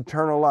gives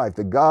eternal life,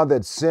 the God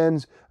that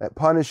sins, that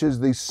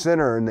punishes the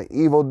sinner and the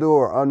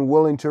evildoer,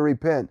 unwilling to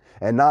repent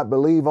and not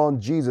believe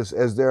on Jesus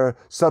as their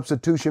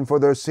substitution for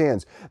their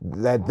sins,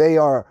 that they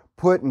are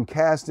put and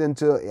cast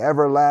into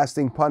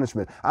everlasting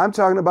punishment. I'm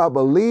talking about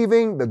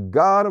believing the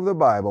God of the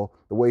Bible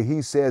the way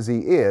he says he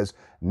is.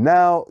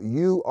 Now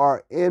you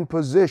are in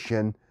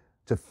position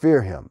to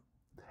fear him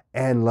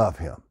and love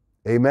him.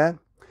 Amen.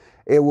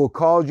 It will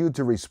cause you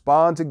to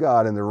respond to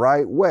God in the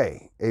right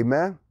way.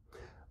 Amen.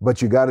 But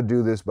you got to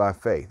do this by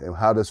faith. And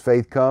how does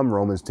faith come?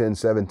 Romans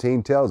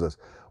 10:17 tells us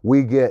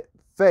we get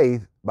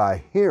faith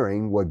by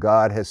hearing what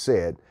God has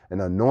said,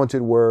 an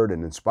anointed word,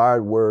 an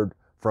inspired word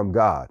from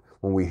God.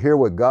 When we hear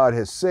what God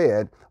has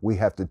said, we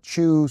have to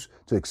choose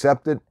to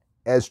accept it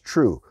as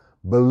true.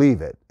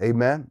 Believe it.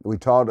 Amen. We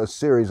taught a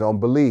series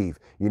on believe.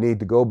 You need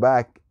to go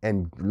back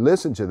and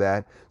listen to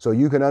that so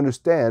you can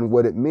understand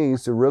what it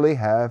means to really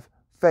have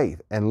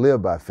faith and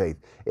live by faith.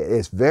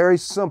 It's very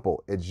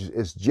simple. It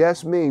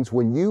just means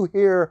when you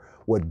hear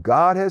what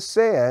God has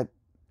said,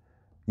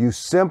 you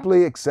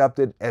simply accept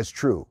it as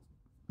true.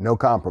 No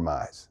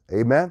compromise.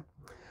 Amen.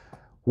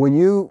 When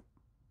you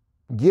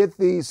get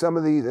some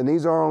of these, and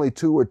these are only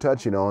two we're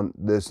touching on,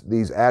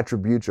 these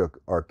attributes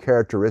or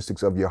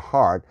characteristics of your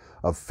heart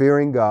of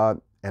fearing God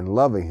and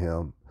loving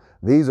him.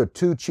 These are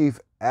two chief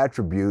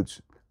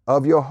attributes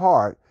of your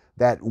heart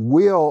that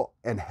will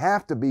and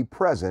have to be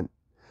present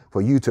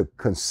for you to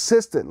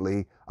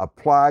consistently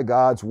apply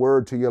God's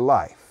word to your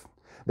life.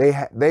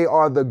 They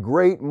are the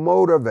great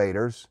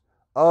motivators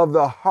of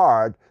the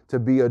heart to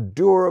be a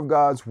doer of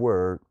God's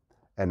word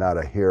and not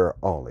a hearer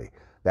only.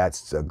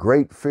 That's a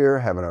great fear,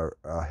 having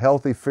a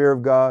healthy fear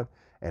of God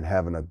and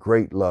having a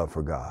great love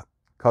for God.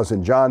 Because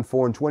in John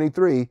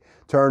 4:23,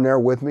 turn there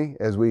with me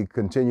as we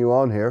continue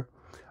on here.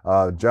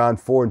 John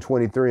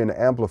 4:23 in the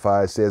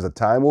Amplified says, a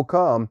time will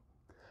come,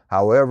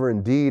 however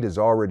indeed is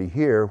already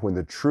here, when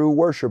the true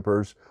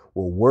worshipers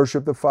will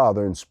worship the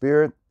Father in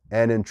spirit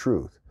and in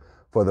truth.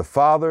 For the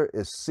Father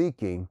is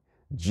seeking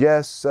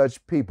just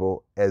such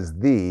people as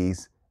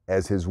these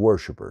as his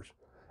worshipers.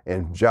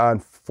 In John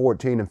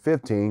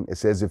 14:15, it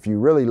says, if you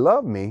really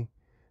love me,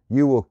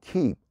 you will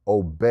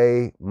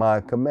obey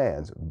my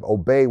commands,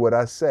 obey what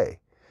I say.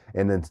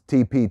 And in the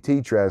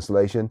TPT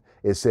translation,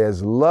 it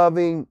says,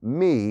 loving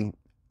me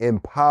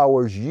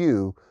empowers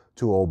you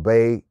to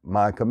obey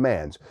my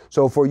commands.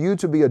 So for you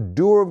to be a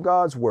doer of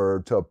God's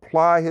word, to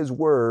apply his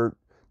word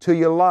to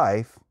your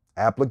life,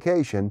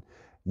 application,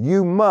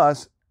 you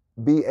must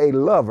be a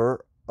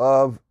lover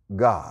of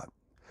God.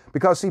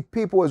 Because see,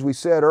 people, as we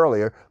said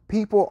earlier,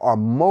 people are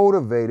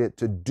motivated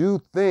to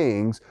do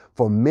things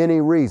for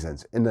many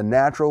reasons. In the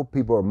natural,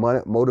 people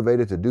are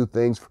motivated to do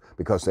things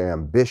because they're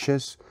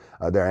ambitious.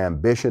 Their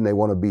ambition, they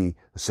want to be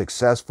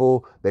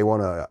successful. They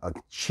want to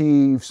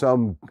achieve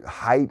some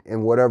height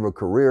in whatever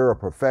career or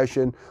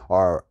profession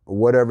or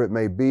whatever it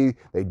may be.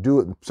 They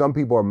do it. Some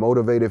people are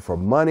motivated for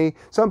money.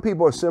 Some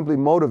people are simply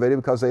motivated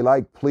because they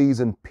like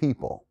pleasing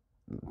people.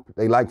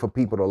 They like for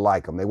people to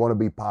like them. They want to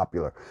be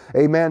popular.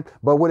 Amen.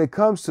 But when it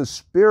comes to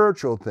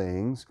spiritual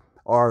things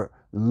or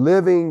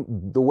living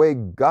the way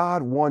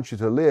God wants you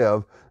to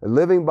live,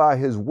 living by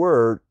His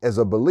word as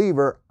a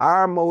believer,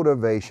 our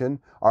motivation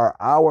or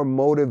our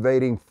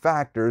motivating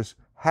factors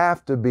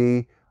have to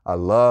be a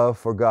love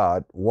for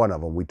God, one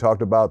of them. We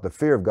talked about the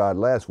fear of God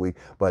last week,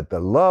 but the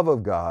love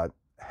of God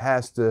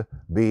has to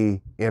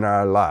be in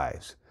our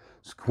lives.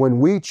 When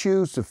we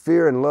choose to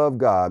fear and love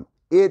God,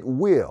 it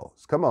will,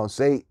 come on,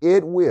 say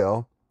it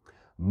will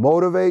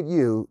motivate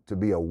you to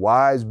be a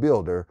wise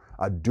builder,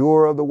 a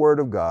doer of the word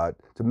of God,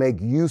 to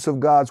make use of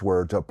God's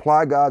word, to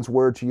apply God's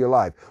word to your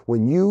life.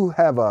 When you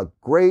have a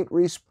great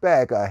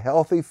respect, a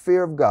healthy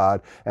fear of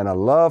God, and a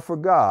love for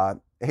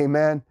God,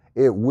 amen,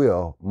 it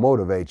will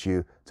motivate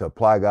you to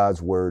apply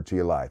God's word to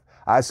your life.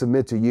 I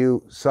submit to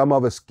you, some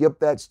of us skip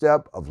that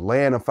step of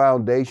laying a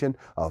foundation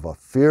of a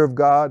fear of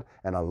God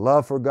and a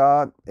love for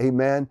God.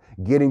 Amen.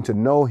 Getting to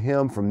know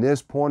Him from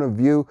this point of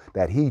view,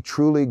 that He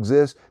truly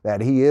exists,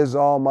 that He is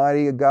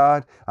Almighty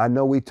God. I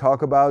know we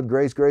talk about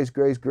grace, grace,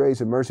 grace,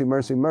 grace, and mercy,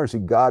 mercy, mercy.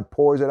 God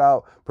pours it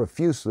out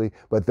profusely,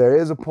 but there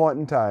is a point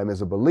in time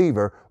as a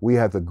believer, we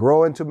have to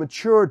grow into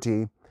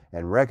maturity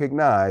and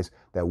recognize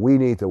that we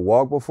need to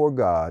walk before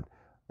God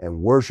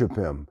and worship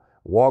Him,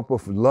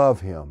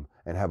 love Him,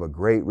 and have a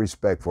great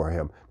respect for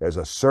Him. There's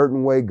a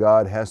certain way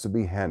God has to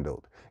be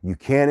handled. You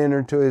can't enter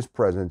into His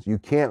presence. You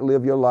can't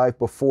live your life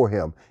before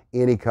Him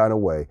any kind of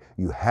way.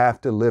 You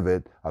have to live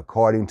it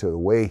according to the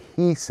way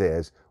He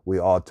says we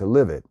ought to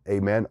live it.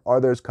 Amen.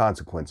 Or there's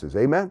consequences.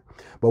 Amen.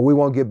 But we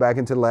won't get back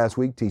into last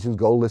week's teachings.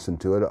 Go listen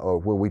to it, or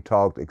where we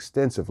talked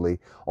extensively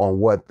on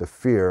what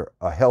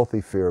a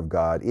healthy fear of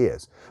God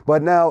is.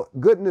 But now,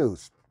 good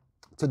news.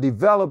 To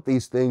develop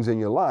these things in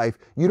your life,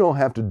 you don't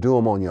have to do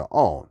them on your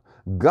own.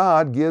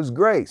 God gives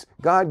grace.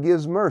 God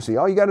gives mercy.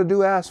 All you got to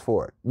do is ask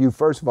for it. You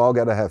first of all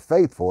got to have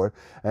faith for it.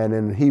 And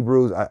in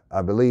Hebrews,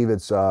 I believe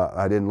it's,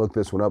 I didn't look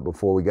this one up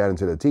before we got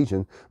into the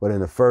teaching, but in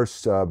the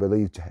first, I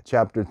believe,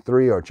 chapter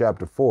 3 or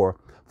chapter 4,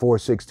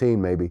 4:16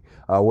 maybe,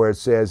 where it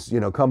says,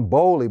 come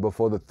boldly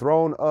before the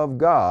throne of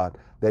God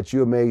that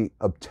you may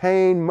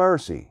obtain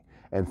mercy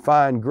and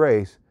find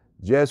grace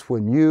just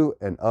when you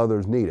and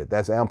others need it.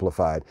 That's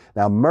amplified.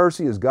 Now,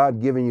 mercy is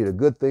God giving you the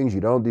good things you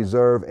don't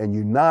deserve, and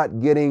you're not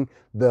getting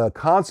the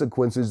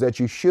consequences that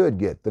you should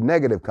get, the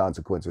negative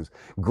consequences.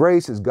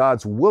 Grace is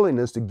God's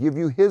willingness to give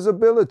you His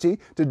ability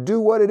to do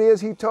what it is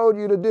He told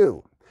you to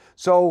do.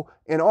 So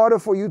in order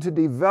for you to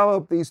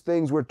develop these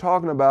things we're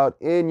talking about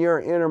in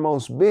your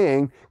innermost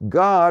being,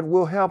 God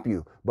will help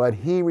you. But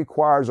He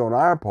requires on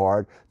our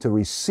part to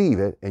receive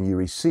it, and you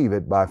receive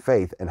it by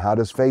faith. And how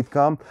does faith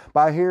come?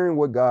 By hearing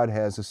what God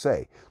has to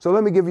say. So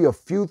let me give you a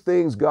few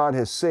things God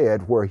has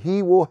said where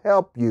He will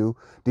help you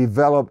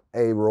develop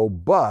a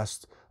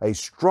robust, a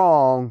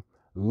strong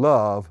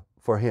love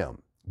for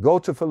Him. Go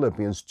to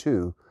Philippians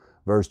 2,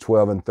 verse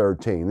 12 and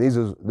 13.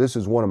 This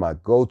is one of my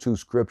go-to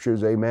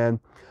scriptures, amen,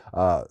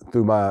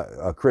 through my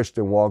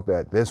Christian walk,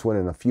 that this one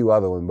and a few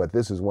other ones, but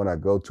this is one I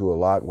go to a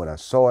lot. When I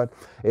saw it,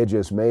 it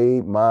just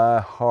made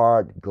my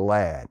heart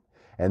glad.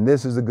 And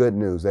this is the good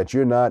news, that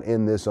you're not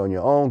in this on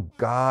your own.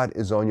 God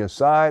is on your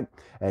side,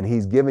 and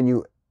He's given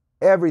you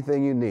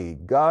everything you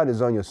need. God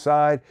is on your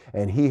side,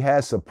 and He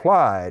has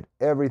supplied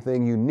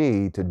everything you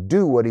need to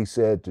do what He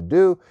said to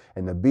do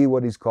and to be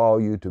what He's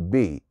called you to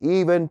be,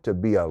 even to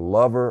be a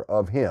lover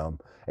of Him.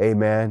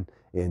 Amen.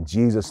 In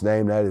Jesus'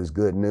 name, that is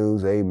good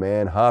news.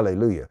 Amen.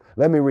 Hallelujah.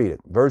 Let me read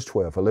it. Verse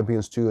 12,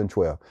 Philippians 2 and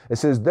 12. It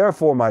says,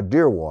 therefore, my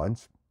dear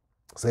ones,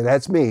 say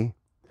that's me,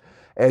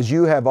 as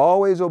you have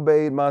always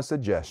obeyed my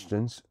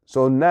suggestions,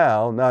 so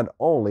now, not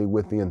only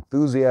with the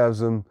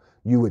enthusiasm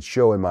you would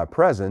show in my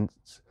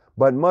presence,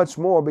 but much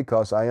more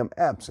because I am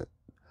absent.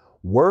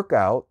 Work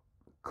out,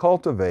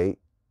 cultivate,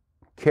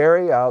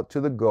 carry out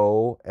to the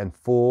goal and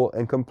full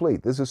and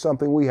complete. This is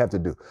something we have to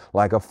do.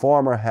 Like a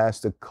farmer has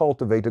to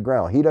cultivate the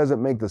ground. He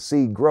doesn't make the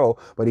seed grow,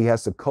 but he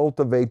has to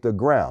cultivate the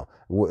ground.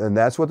 And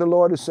that's what the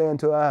Lord is saying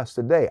to us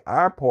today.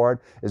 Our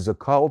part is to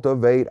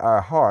cultivate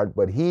our heart,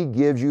 but He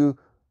gives you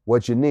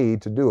what you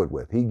need to do it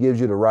with. He gives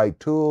you the right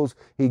tools.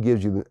 He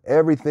gives you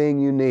everything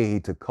you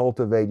need to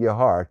cultivate your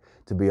heart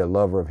to be a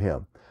lover of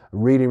Him.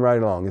 Reading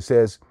right along, it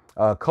says,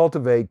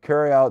 cultivate,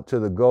 carry out to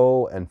the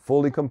goal, and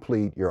fully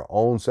complete your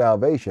own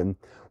salvation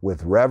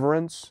with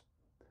reverence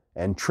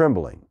and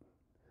trembling,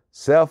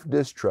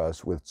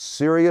 self-distrust with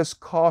serious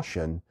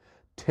caution,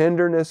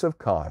 tenderness of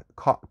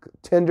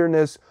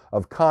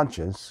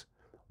conscience,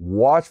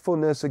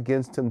 watchfulness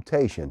against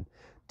temptation,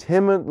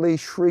 timidly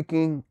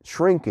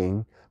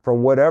shrinking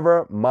from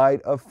whatever might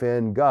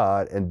offend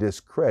God and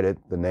discredit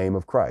the name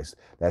of Christ.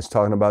 That's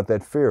talking about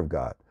that fear of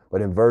God.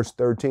 But in verse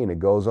 13, it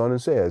goes on and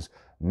says,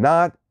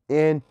 not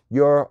in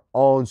your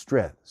own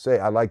strength. Say,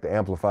 I like to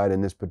amplify it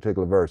in this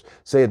particular verse.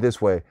 Say it this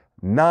way,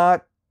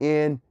 not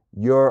in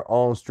your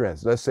own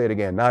strength. Let's say it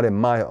again, not in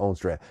my own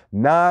strength.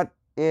 Not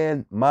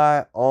in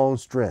my own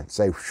strength.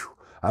 Say, whew,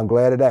 I'm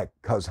glad of that,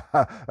 because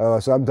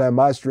sometimes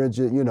my strength,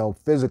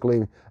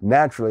 physically,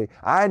 naturally,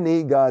 I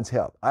need God's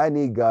help. I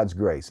need God's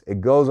grace. It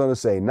goes on to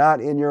say,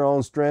 not in your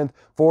own strength,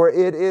 for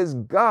it is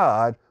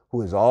God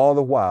who is all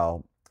the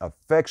while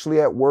effectually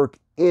at work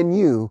in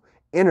you,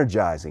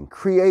 energizing,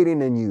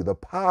 creating in you the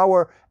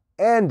power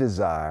and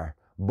desire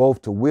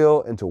both to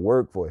will and to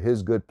work for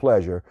his good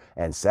pleasure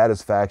and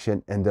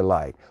satisfaction and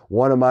delight.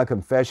 One of my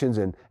confessions,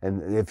 and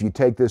if you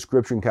take this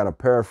scripture and kind of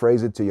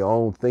paraphrase it to your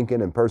own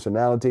thinking and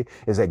personality,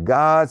 is that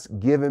God's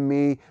given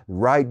me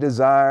right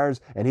desires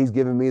and he's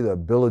given me the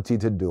ability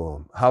to do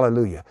them.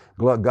 Hallelujah.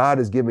 God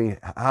has given me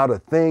how to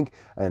think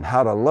and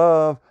how to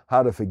love,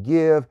 how to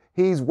forgive.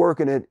 He's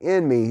working it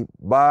in me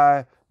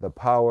by the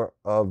power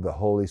of the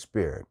Holy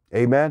Spirit.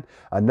 Amen.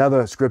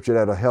 Another scripture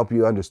that'll help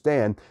you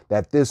understand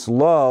that this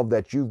love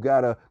that you've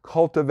got to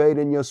cultivate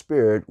in your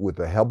spirit with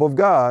the help of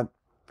God,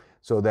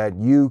 so that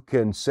you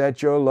can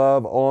set your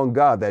love on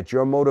God, that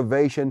your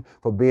motivation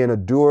for being a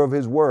doer of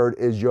his word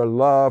is your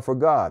love for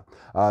God.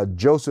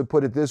 Joseph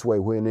put it this way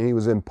when he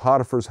was in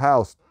Potiphar's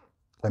house,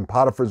 and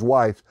Potiphar's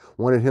wife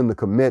wanted him to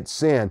commit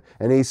sin.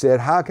 And he said,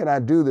 how can I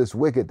do this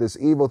wicked, this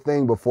evil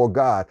thing before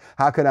God?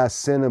 How can I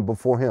sin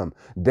before him?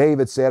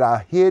 David said,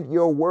 I hid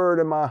your word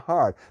in my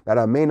heart that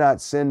I may not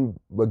sin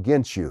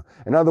against you.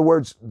 In other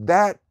words,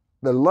 that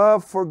the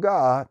love for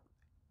God,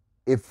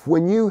 if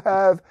when you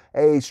have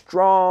a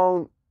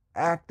strong,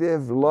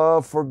 active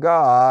love for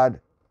God,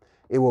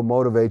 it will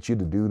motivate you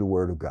to do the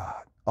word of God.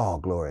 Oh,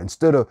 glory.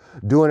 Instead of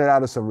doing it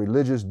out of some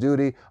religious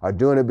duty or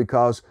doing it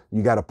because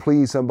you got to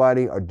please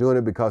somebody or doing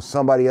it because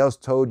somebody else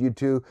told you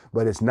to,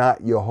 but it's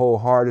not, your whole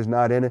heart is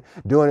not in it,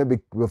 doing it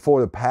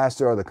before the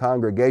pastor or the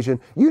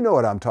congregation, you know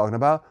what I'm talking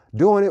about.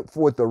 Doing it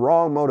with the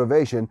wrong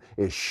motivation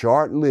is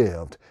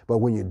short-lived. But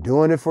when you're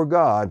doing it for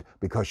God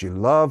because you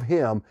love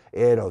him,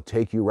 it'll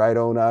take you right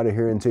on out of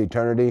here into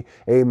eternity.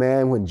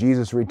 Amen. When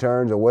Jesus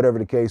returns or whatever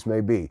the case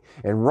may be.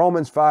 In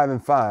Romans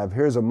 5:5,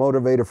 here's a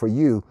motivator for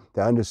you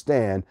to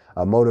understand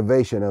a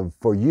motivation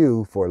for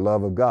you for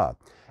love of God.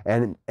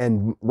 And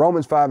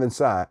Romans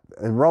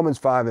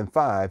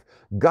 5:5,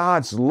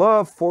 God's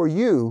love for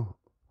you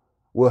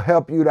will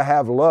help you to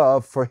have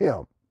love for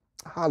him.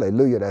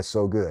 Hallelujah, that's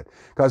so good.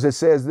 Because it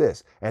says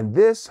this, and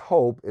this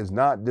hope is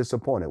not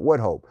disappointed. What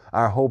hope?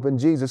 Our hope in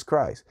Jesus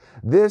Christ.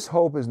 This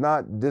hope is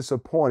not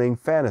disappointing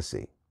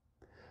fantasy,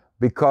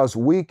 because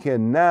we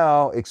can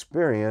now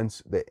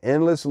experience the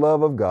endless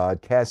love of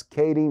God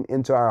cascading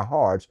into our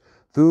hearts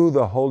through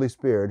the Holy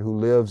Spirit who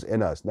lives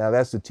in us. Now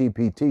that's the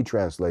TPT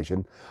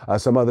translation.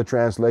 Some other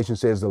translation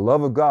says the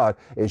love of God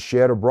is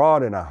shed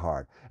abroad in our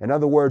heart. In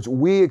other words,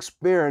 we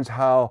experience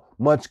how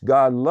much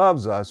God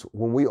loves us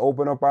when we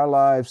open up our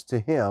lives to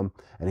him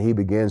and he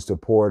begins to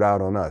pour it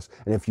out on us.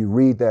 And if you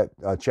read that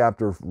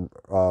chapter,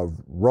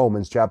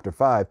 Romans chapter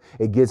 5,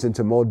 it gets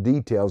into more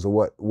details of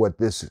what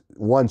this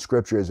one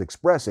scripture is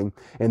expressing,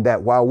 and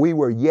that while we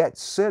were yet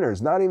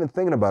sinners, not even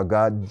thinking about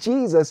God,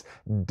 Jesus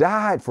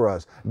died for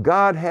us.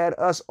 God had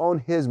us on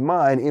his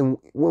mind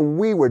when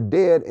we were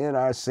dead in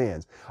our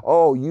sins.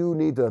 Oh, you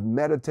need to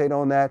meditate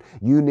on that.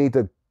 You need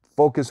to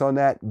focus on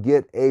that.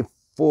 Get a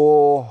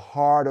full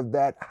heart of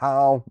that,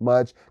 how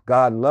much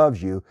God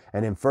loves you.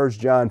 And in 1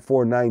 John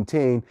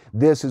 4:19,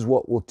 this is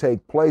what will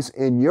take place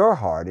in your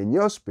heart, in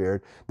your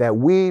spirit, that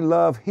we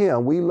love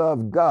him. We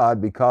love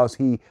God because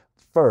he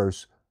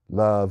first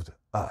loved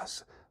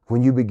us.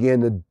 When you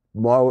begin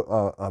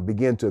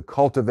to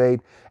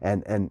cultivate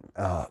and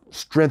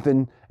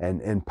strengthen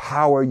and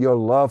empower your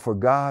love for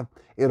God,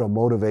 it'll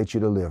motivate you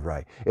to live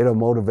right. It'll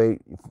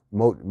motivate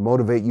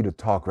you to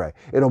talk right.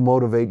 It'll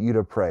motivate you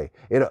to pray.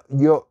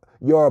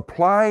 You're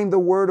applying the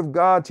word of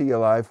God to your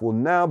life will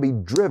now be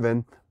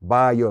driven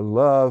by your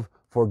love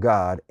for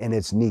God, and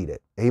it's needed.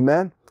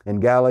 Amen. In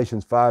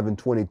Galatians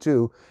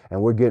 5:22,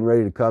 and we're getting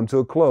ready to come to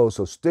a close,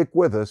 so stick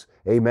with us,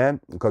 amen,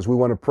 because we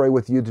want to pray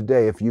with you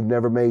today. If you've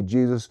never made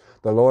Jesus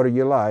the Lord of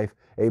your life,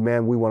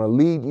 amen, we want to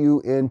lead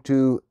you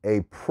into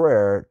a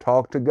prayer,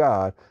 talk to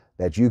God,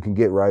 that you can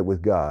get right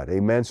with God,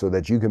 amen, so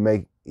that you can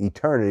make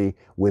eternity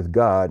with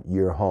God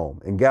your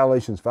home. In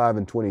Galatians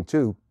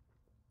 5:22,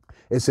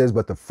 it says,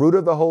 but the fruit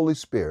of the Holy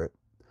Spirit,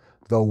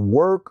 the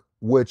work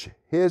which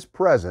his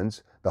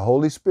presence, the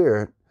Holy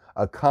Spirit,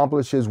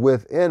 accomplishes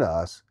within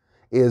us,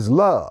 is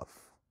love.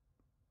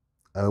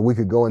 We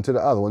could go into the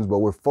other ones, but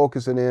we're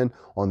focusing in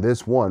on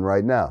this one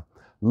right now.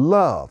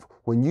 Love.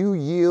 When you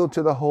yield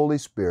to the Holy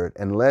Spirit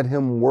and let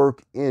him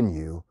work in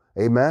you,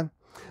 amen,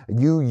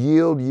 you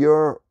yield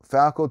your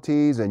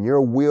faculties and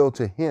your will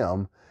to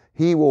him,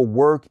 he will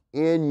work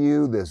in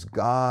you this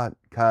God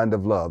kind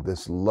of love,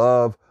 this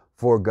love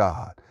for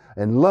God.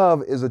 And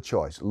love is a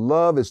choice.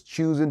 Love is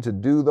choosing to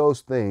do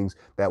those things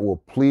that will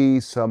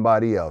please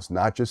somebody else,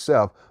 not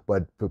yourself,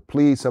 but to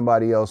please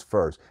somebody else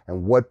first.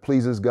 And what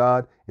pleases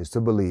God is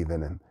to believe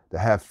in him, to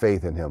have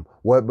faith in him.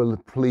 What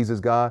pleases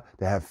God?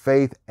 To have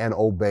faith and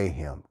obey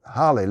him.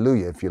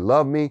 Hallelujah. If you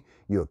love me,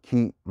 you'll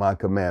keep my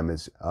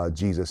commandments,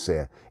 Jesus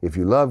said. If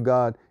you love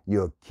God,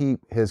 you'll keep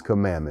his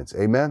commandments.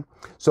 Amen.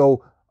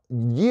 So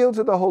yield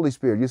to the Holy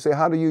Spirit. You say,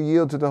 how do you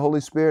yield to the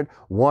Holy Spirit?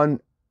 One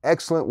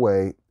excellent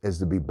way is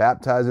to be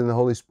baptized in the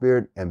Holy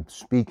Spirit and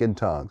speak in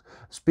tongues.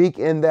 Speak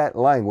in that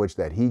language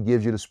that he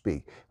gives you to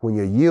speak. When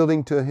you're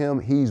yielding to him,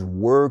 he's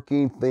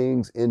working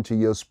things into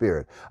your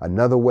spirit.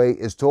 Another way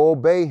is to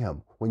obey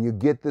him. When you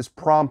get this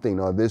prompting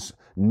or this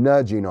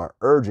nudging or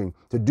urging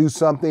to do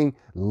something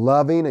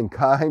loving and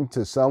kind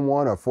to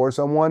someone or for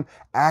someone,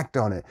 act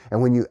on it.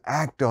 And when you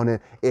act on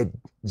it, it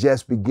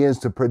just begins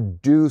to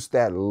produce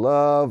that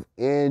love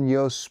in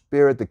your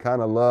spirit, the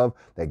kind of love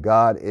that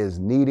God is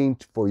needing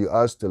for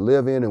us to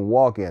live in and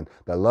walk in,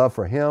 the love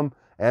for him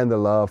and the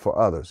love for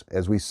others.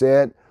 As we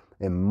said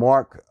in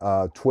Mark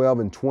 12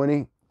 and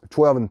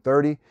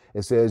 30,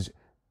 it says,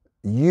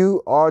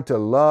 you are to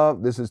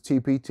love, this is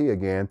TPT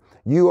again,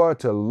 you are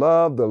to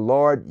love the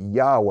Lord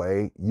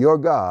Yahweh, your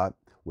God,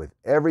 with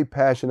every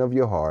passion of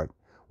your heart,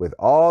 with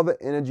all the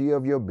energy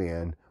of your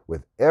being,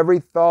 with every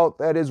thought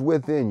that is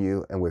within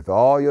you, and with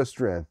all your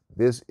strength.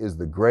 This is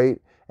the great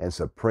and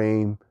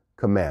supreme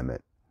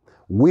commandment.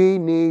 We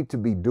need to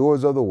be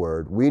doers of the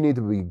word. We need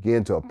to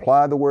begin to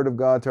apply the word of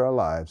God to our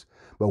lives.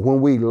 But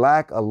when we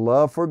lack a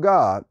love for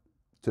God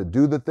to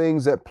do the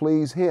things that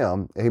please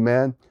him,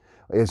 amen,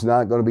 it's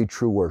not going to be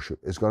true worship.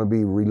 It's going to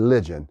be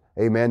religion.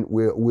 Amen.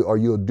 Or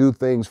you'll do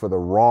things for the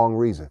wrong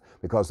reason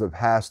because the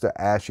pastor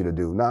asked you to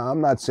do. Now,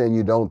 I'm not saying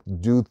you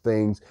don't do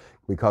things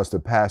because the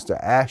pastor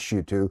asks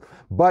you to,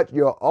 but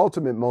your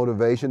ultimate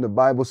motivation, the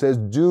Bible says,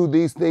 do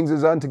these things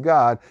as unto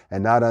God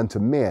and not unto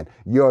men.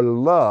 Your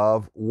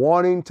love,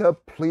 wanting to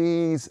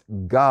please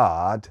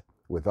God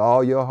with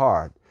all your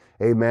heart.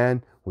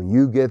 Amen. When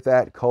you get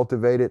that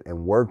cultivated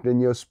and worked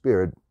in your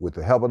spirit with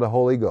the help of the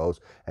Holy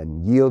Ghost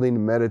and yielding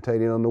and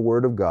meditating on the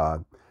Word of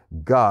God,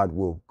 God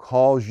will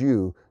cause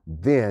you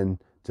then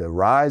to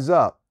rise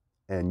up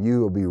and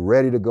you will be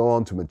ready to go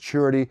on to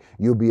maturity.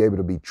 You'll be able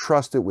to be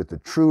trusted with the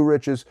true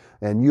riches,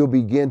 and you'll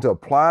begin to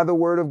apply the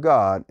Word of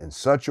God in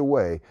such a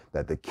way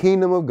that the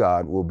kingdom of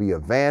God will be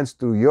advanced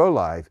through your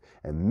life,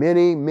 and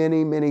many,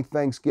 many, many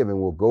thanksgiving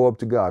will go up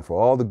to God for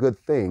all the good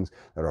things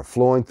that are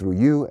flowing through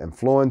you and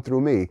flowing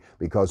through me,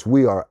 because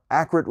we are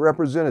accurate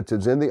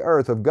representatives in the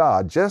earth of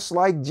God, just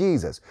like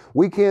Jesus.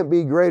 We can't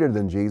be greater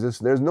than Jesus.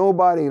 There's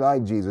nobody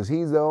like Jesus.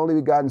 He's the only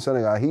begotten Son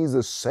of God. He's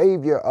the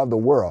Savior of the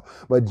world.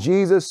 But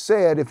Jesus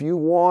said, if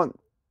you want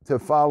to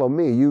follow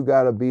me, you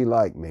got to be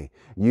like me.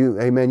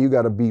 Amen, you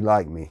got to be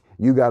like me.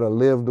 You got to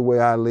live the way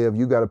I live.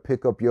 You got to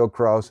pick up your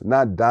cross,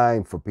 not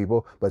dying for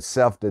people, but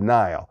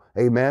self-denial.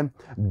 Amen.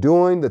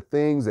 Doing the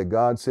things that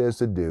God says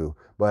to do.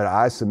 But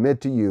I submit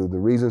to you, the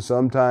reason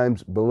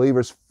sometimes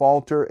believers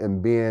falter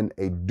in being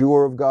a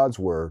doer of God's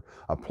word,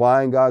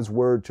 applying God's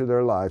word to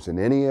their lives in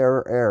any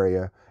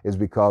area, is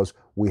because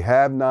we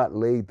have not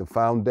laid the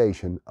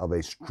foundation of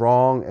a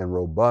strong and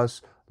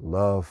robust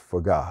love for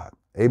God.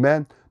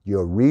 Amen.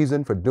 Your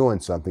reason for doing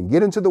something.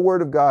 Get into the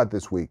Word of God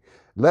this week.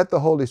 Let the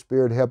Holy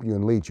Spirit help you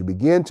and lead you.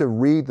 Begin to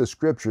read the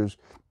scriptures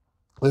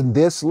in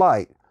this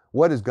light.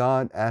 What is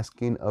God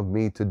asking of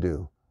me to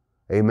do?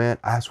 Amen.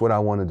 That's what I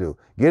want to do.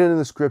 Get into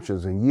the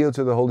scriptures and yield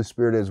to the Holy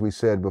Spirit, as we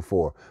said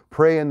before.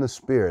 Pray in the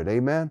Spirit.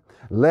 Amen.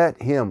 Let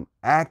him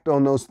act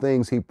on those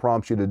things he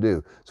prompts you to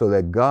do so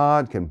that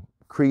God can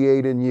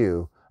create in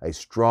you a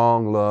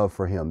strong love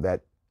for him,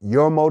 that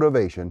your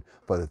motivation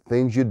for the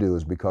things you do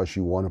is because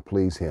you want to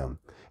please him.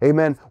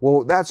 Amen.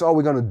 Well, that's all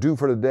we're going to do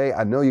for today.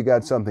 I know you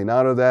got something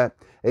out of that.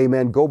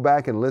 Amen. Go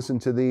back and listen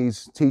to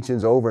these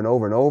teachings over and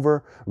over and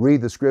over. Read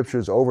the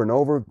scriptures over and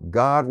over.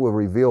 God will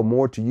reveal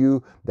more to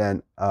you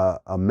than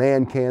a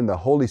man can. The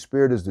Holy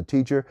Spirit is the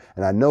teacher,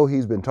 and I know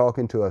he's been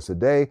talking to us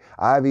today.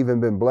 I've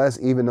even been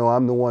blessed, even though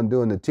I'm the one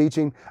doing the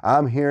teaching.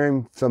 I'm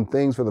hearing some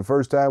things for the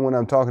first time when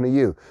I'm talking to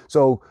you.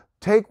 So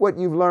take what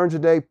you've learned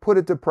today, put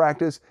it to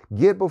practice,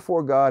 get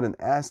before God and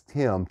ask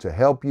him to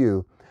help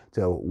you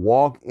to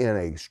walk in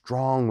a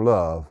strong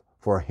love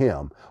for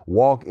him,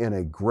 walk in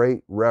a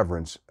great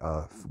reverence,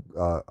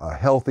 a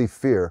healthy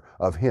fear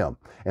of him.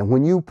 And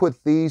when you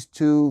put these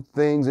two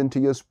things into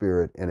your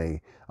spirit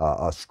in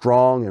a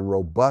strong and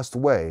robust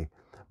way,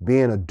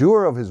 being a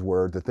doer of his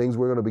word, the things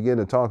we're going to begin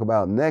to talk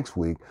about next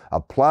week,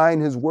 applying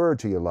his word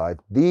to your life,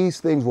 these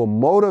things will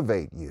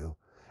motivate you,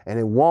 and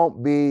it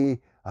won't be,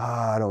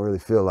 I don't really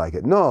feel like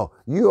it. No,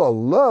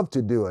 you'll love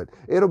to do it.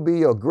 It'll be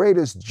your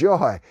greatest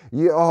joy.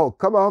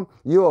 Come on.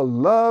 You'll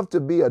love to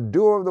be a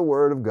doer of the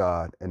word of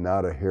God and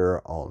not a hearer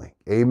only.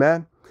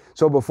 Amen.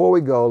 So before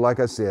we go,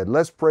 like I said,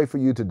 let's pray for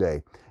you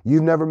today.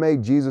 You've never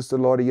made Jesus the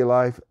Lord of your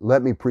life.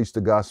 Let me preach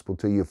the gospel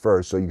to you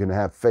first so you can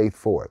have faith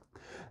for it.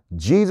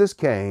 Jesus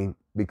came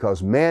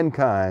because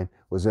mankind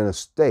was in a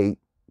state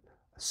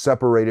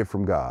separated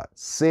from God.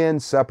 Sin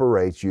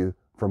separates you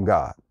from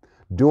God.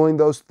 doing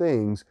those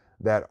things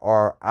that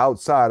are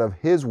outside of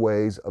his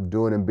ways of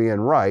doing and being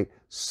right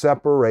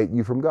separate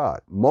you from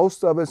God.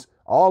 Most of us,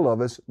 all of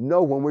us,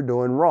 know when we're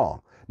doing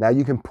wrong. Now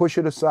you can push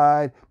it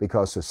aside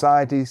because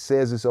society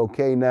says it's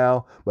okay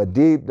now, but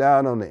deep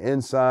down on the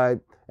inside,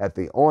 at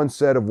the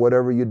onset of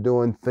whatever you're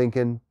doing,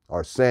 thinking,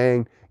 or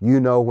saying, you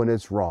know when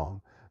it's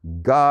wrong.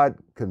 God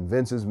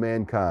convinces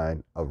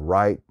mankind of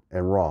right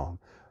and wrong.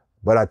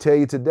 But I tell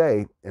you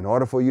today, in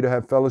order for you to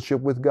have fellowship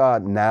with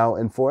God now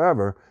and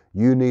forever,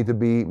 you need to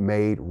be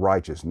made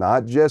righteous.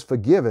 Not just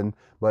forgiven,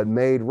 but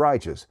made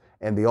righteous.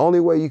 And the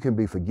only way you can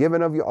be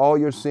forgiven of all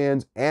your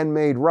sins and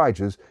made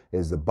righteous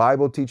is the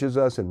Bible teaches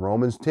us in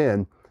Romans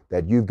 10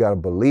 that you've got to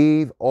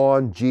believe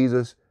on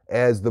Jesus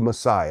as the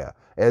Messiah,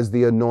 as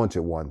the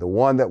anointed one, the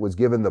one that was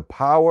given the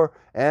power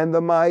and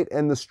the might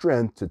and the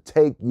strength to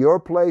take your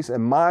place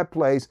and my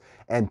place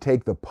and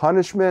take the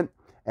punishment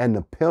and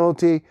the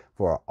penalty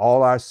for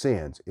all our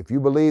sins. If you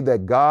believe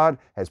that God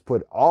has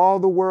put all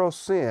the world's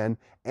sin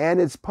and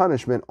its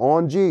punishment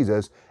on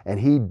Jesus and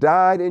he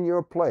died in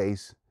your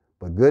place,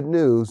 but good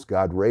news,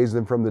 God raised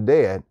him from the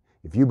dead.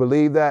 If you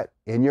believe that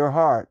in your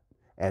heart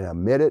and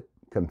admit it,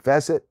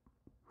 confess it,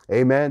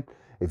 amen.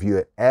 If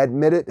you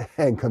admit it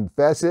and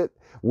confess it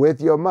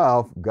with your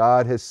mouth,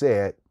 God has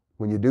said,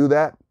 when you do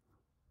that,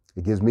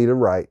 it gives me the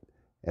right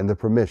and the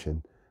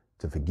permission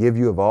to forgive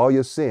you of all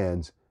your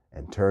sins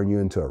and turn you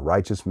into a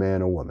righteous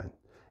man or woman.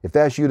 If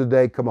that's you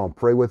today, come on,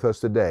 pray with us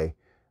today,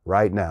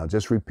 right now.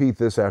 Just repeat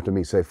this after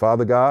me. Say,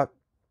 Father God,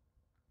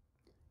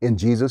 in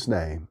Jesus'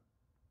 name,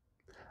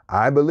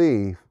 I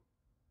believe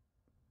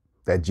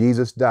that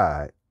Jesus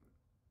died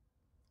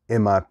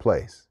in my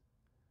place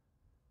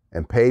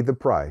and paid the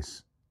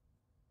price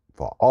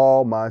for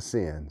all my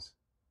sins,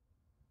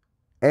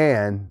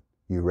 and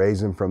you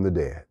raised him from the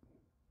dead.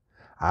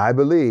 I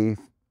believe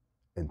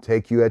and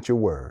take you at your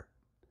word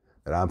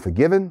that I'm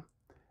forgiven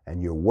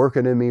and you're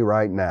working in me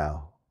right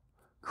now,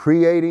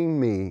 creating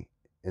me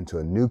into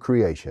a new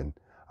creation,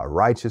 a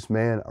righteous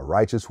man, a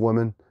righteous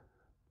woman,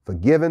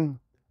 forgiven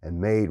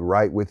and made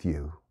right with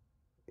you.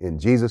 In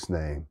Jesus'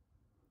 name,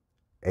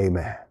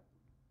 amen.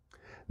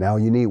 Now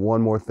you need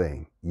one more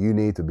thing. You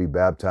need to be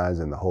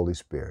baptized in the Holy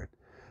Spirit.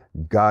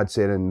 God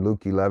said in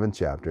Luke 11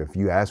 chapter, if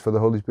you ask for the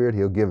Holy Spirit,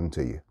 he'll give them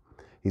to you.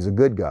 He's a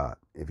good God.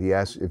 If you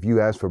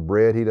ask for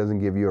bread, he doesn't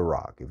give you a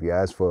rock. If you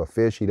ask for a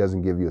fish, he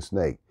doesn't give you a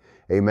snake.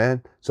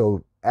 Amen.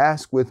 So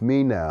ask with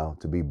me now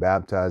to be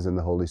baptized in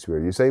the Holy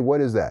Spirit. You say,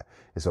 what is that?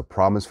 It's a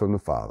promise from the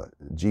Father.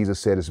 Jesus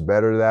said, it's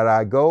better that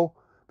I go,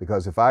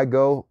 because if I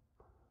go,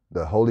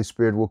 the Holy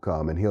Spirit will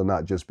come and he'll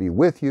not just be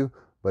with you,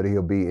 but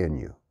he'll be in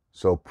you.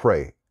 So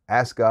pray.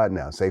 Ask God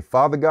now. Say,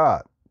 Father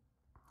God,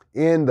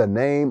 in the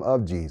name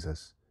of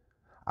Jesus,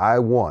 I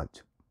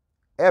want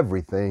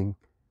everything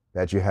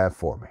that you have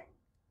for me.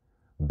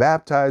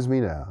 Baptize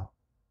me now.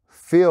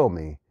 Fill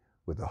me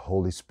with the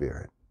Holy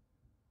Spirit.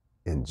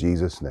 In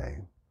Jesus'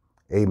 name,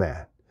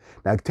 amen.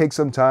 Now take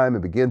some time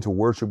and begin to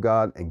worship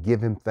God and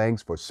give him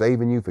thanks for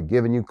saving you,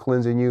 forgiving you,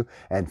 cleansing you,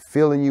 and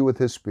filling you with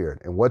his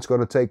Spirit. And what's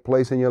going to take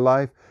place in your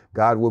life?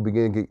 God will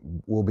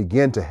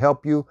begin to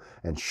help you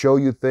and show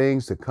you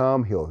things to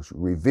come. He'll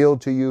reveal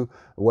to you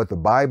what the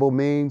Bible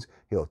means.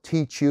 He'll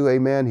teach you,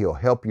 amen. He'll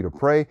help you to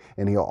pray,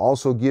 and he'll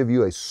also give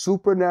you a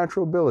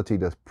supernatural ability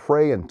to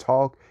pray and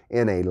talk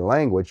in a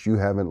language you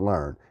haven't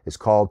learned. It's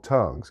called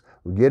tongues.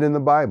 Get in the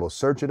Bible,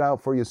 search it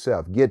out for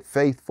yourself, get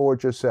faith for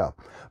it yourself.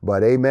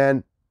 But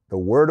amen, the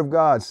Word of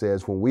God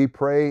says when we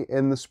pray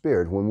in the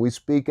Spirit, when we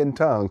speak in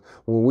tongues,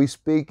 when we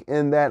speak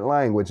in that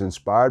language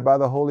inspired by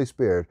the Holy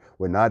Spirit,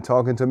 we're not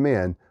talking to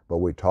men, but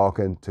we're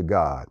talking to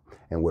God.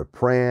 And we're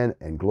praying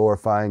and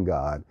glorifying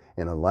God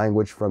in a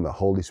language from the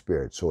Holy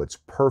Spirit. So it's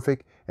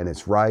perfect and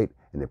it's right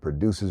and it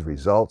produces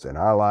results in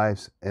our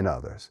lives and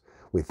others.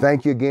 We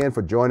thank you again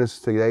for joining us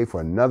today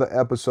for another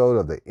episode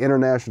of the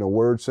International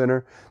Word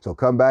Center. So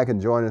come back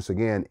and join us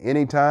again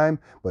anytime.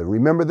 But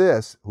remember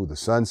this, who the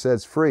Son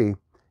sets free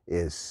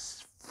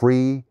is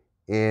free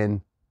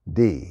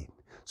indeed.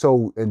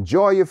 So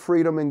enjoy your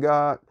freedom in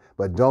God,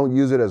 but don't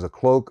use it as a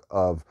cloak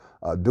of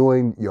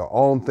doing your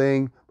own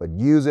thing, but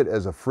use it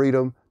as a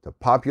freedom to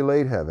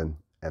populate heaven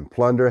and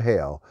plunder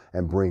hell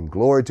and bring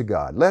glory to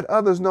God. Let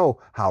others know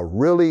how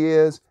real he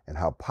is and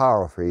how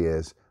powerful he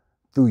is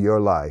through your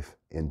life.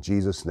 In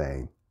Jesus'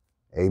 name,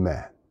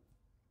 amen.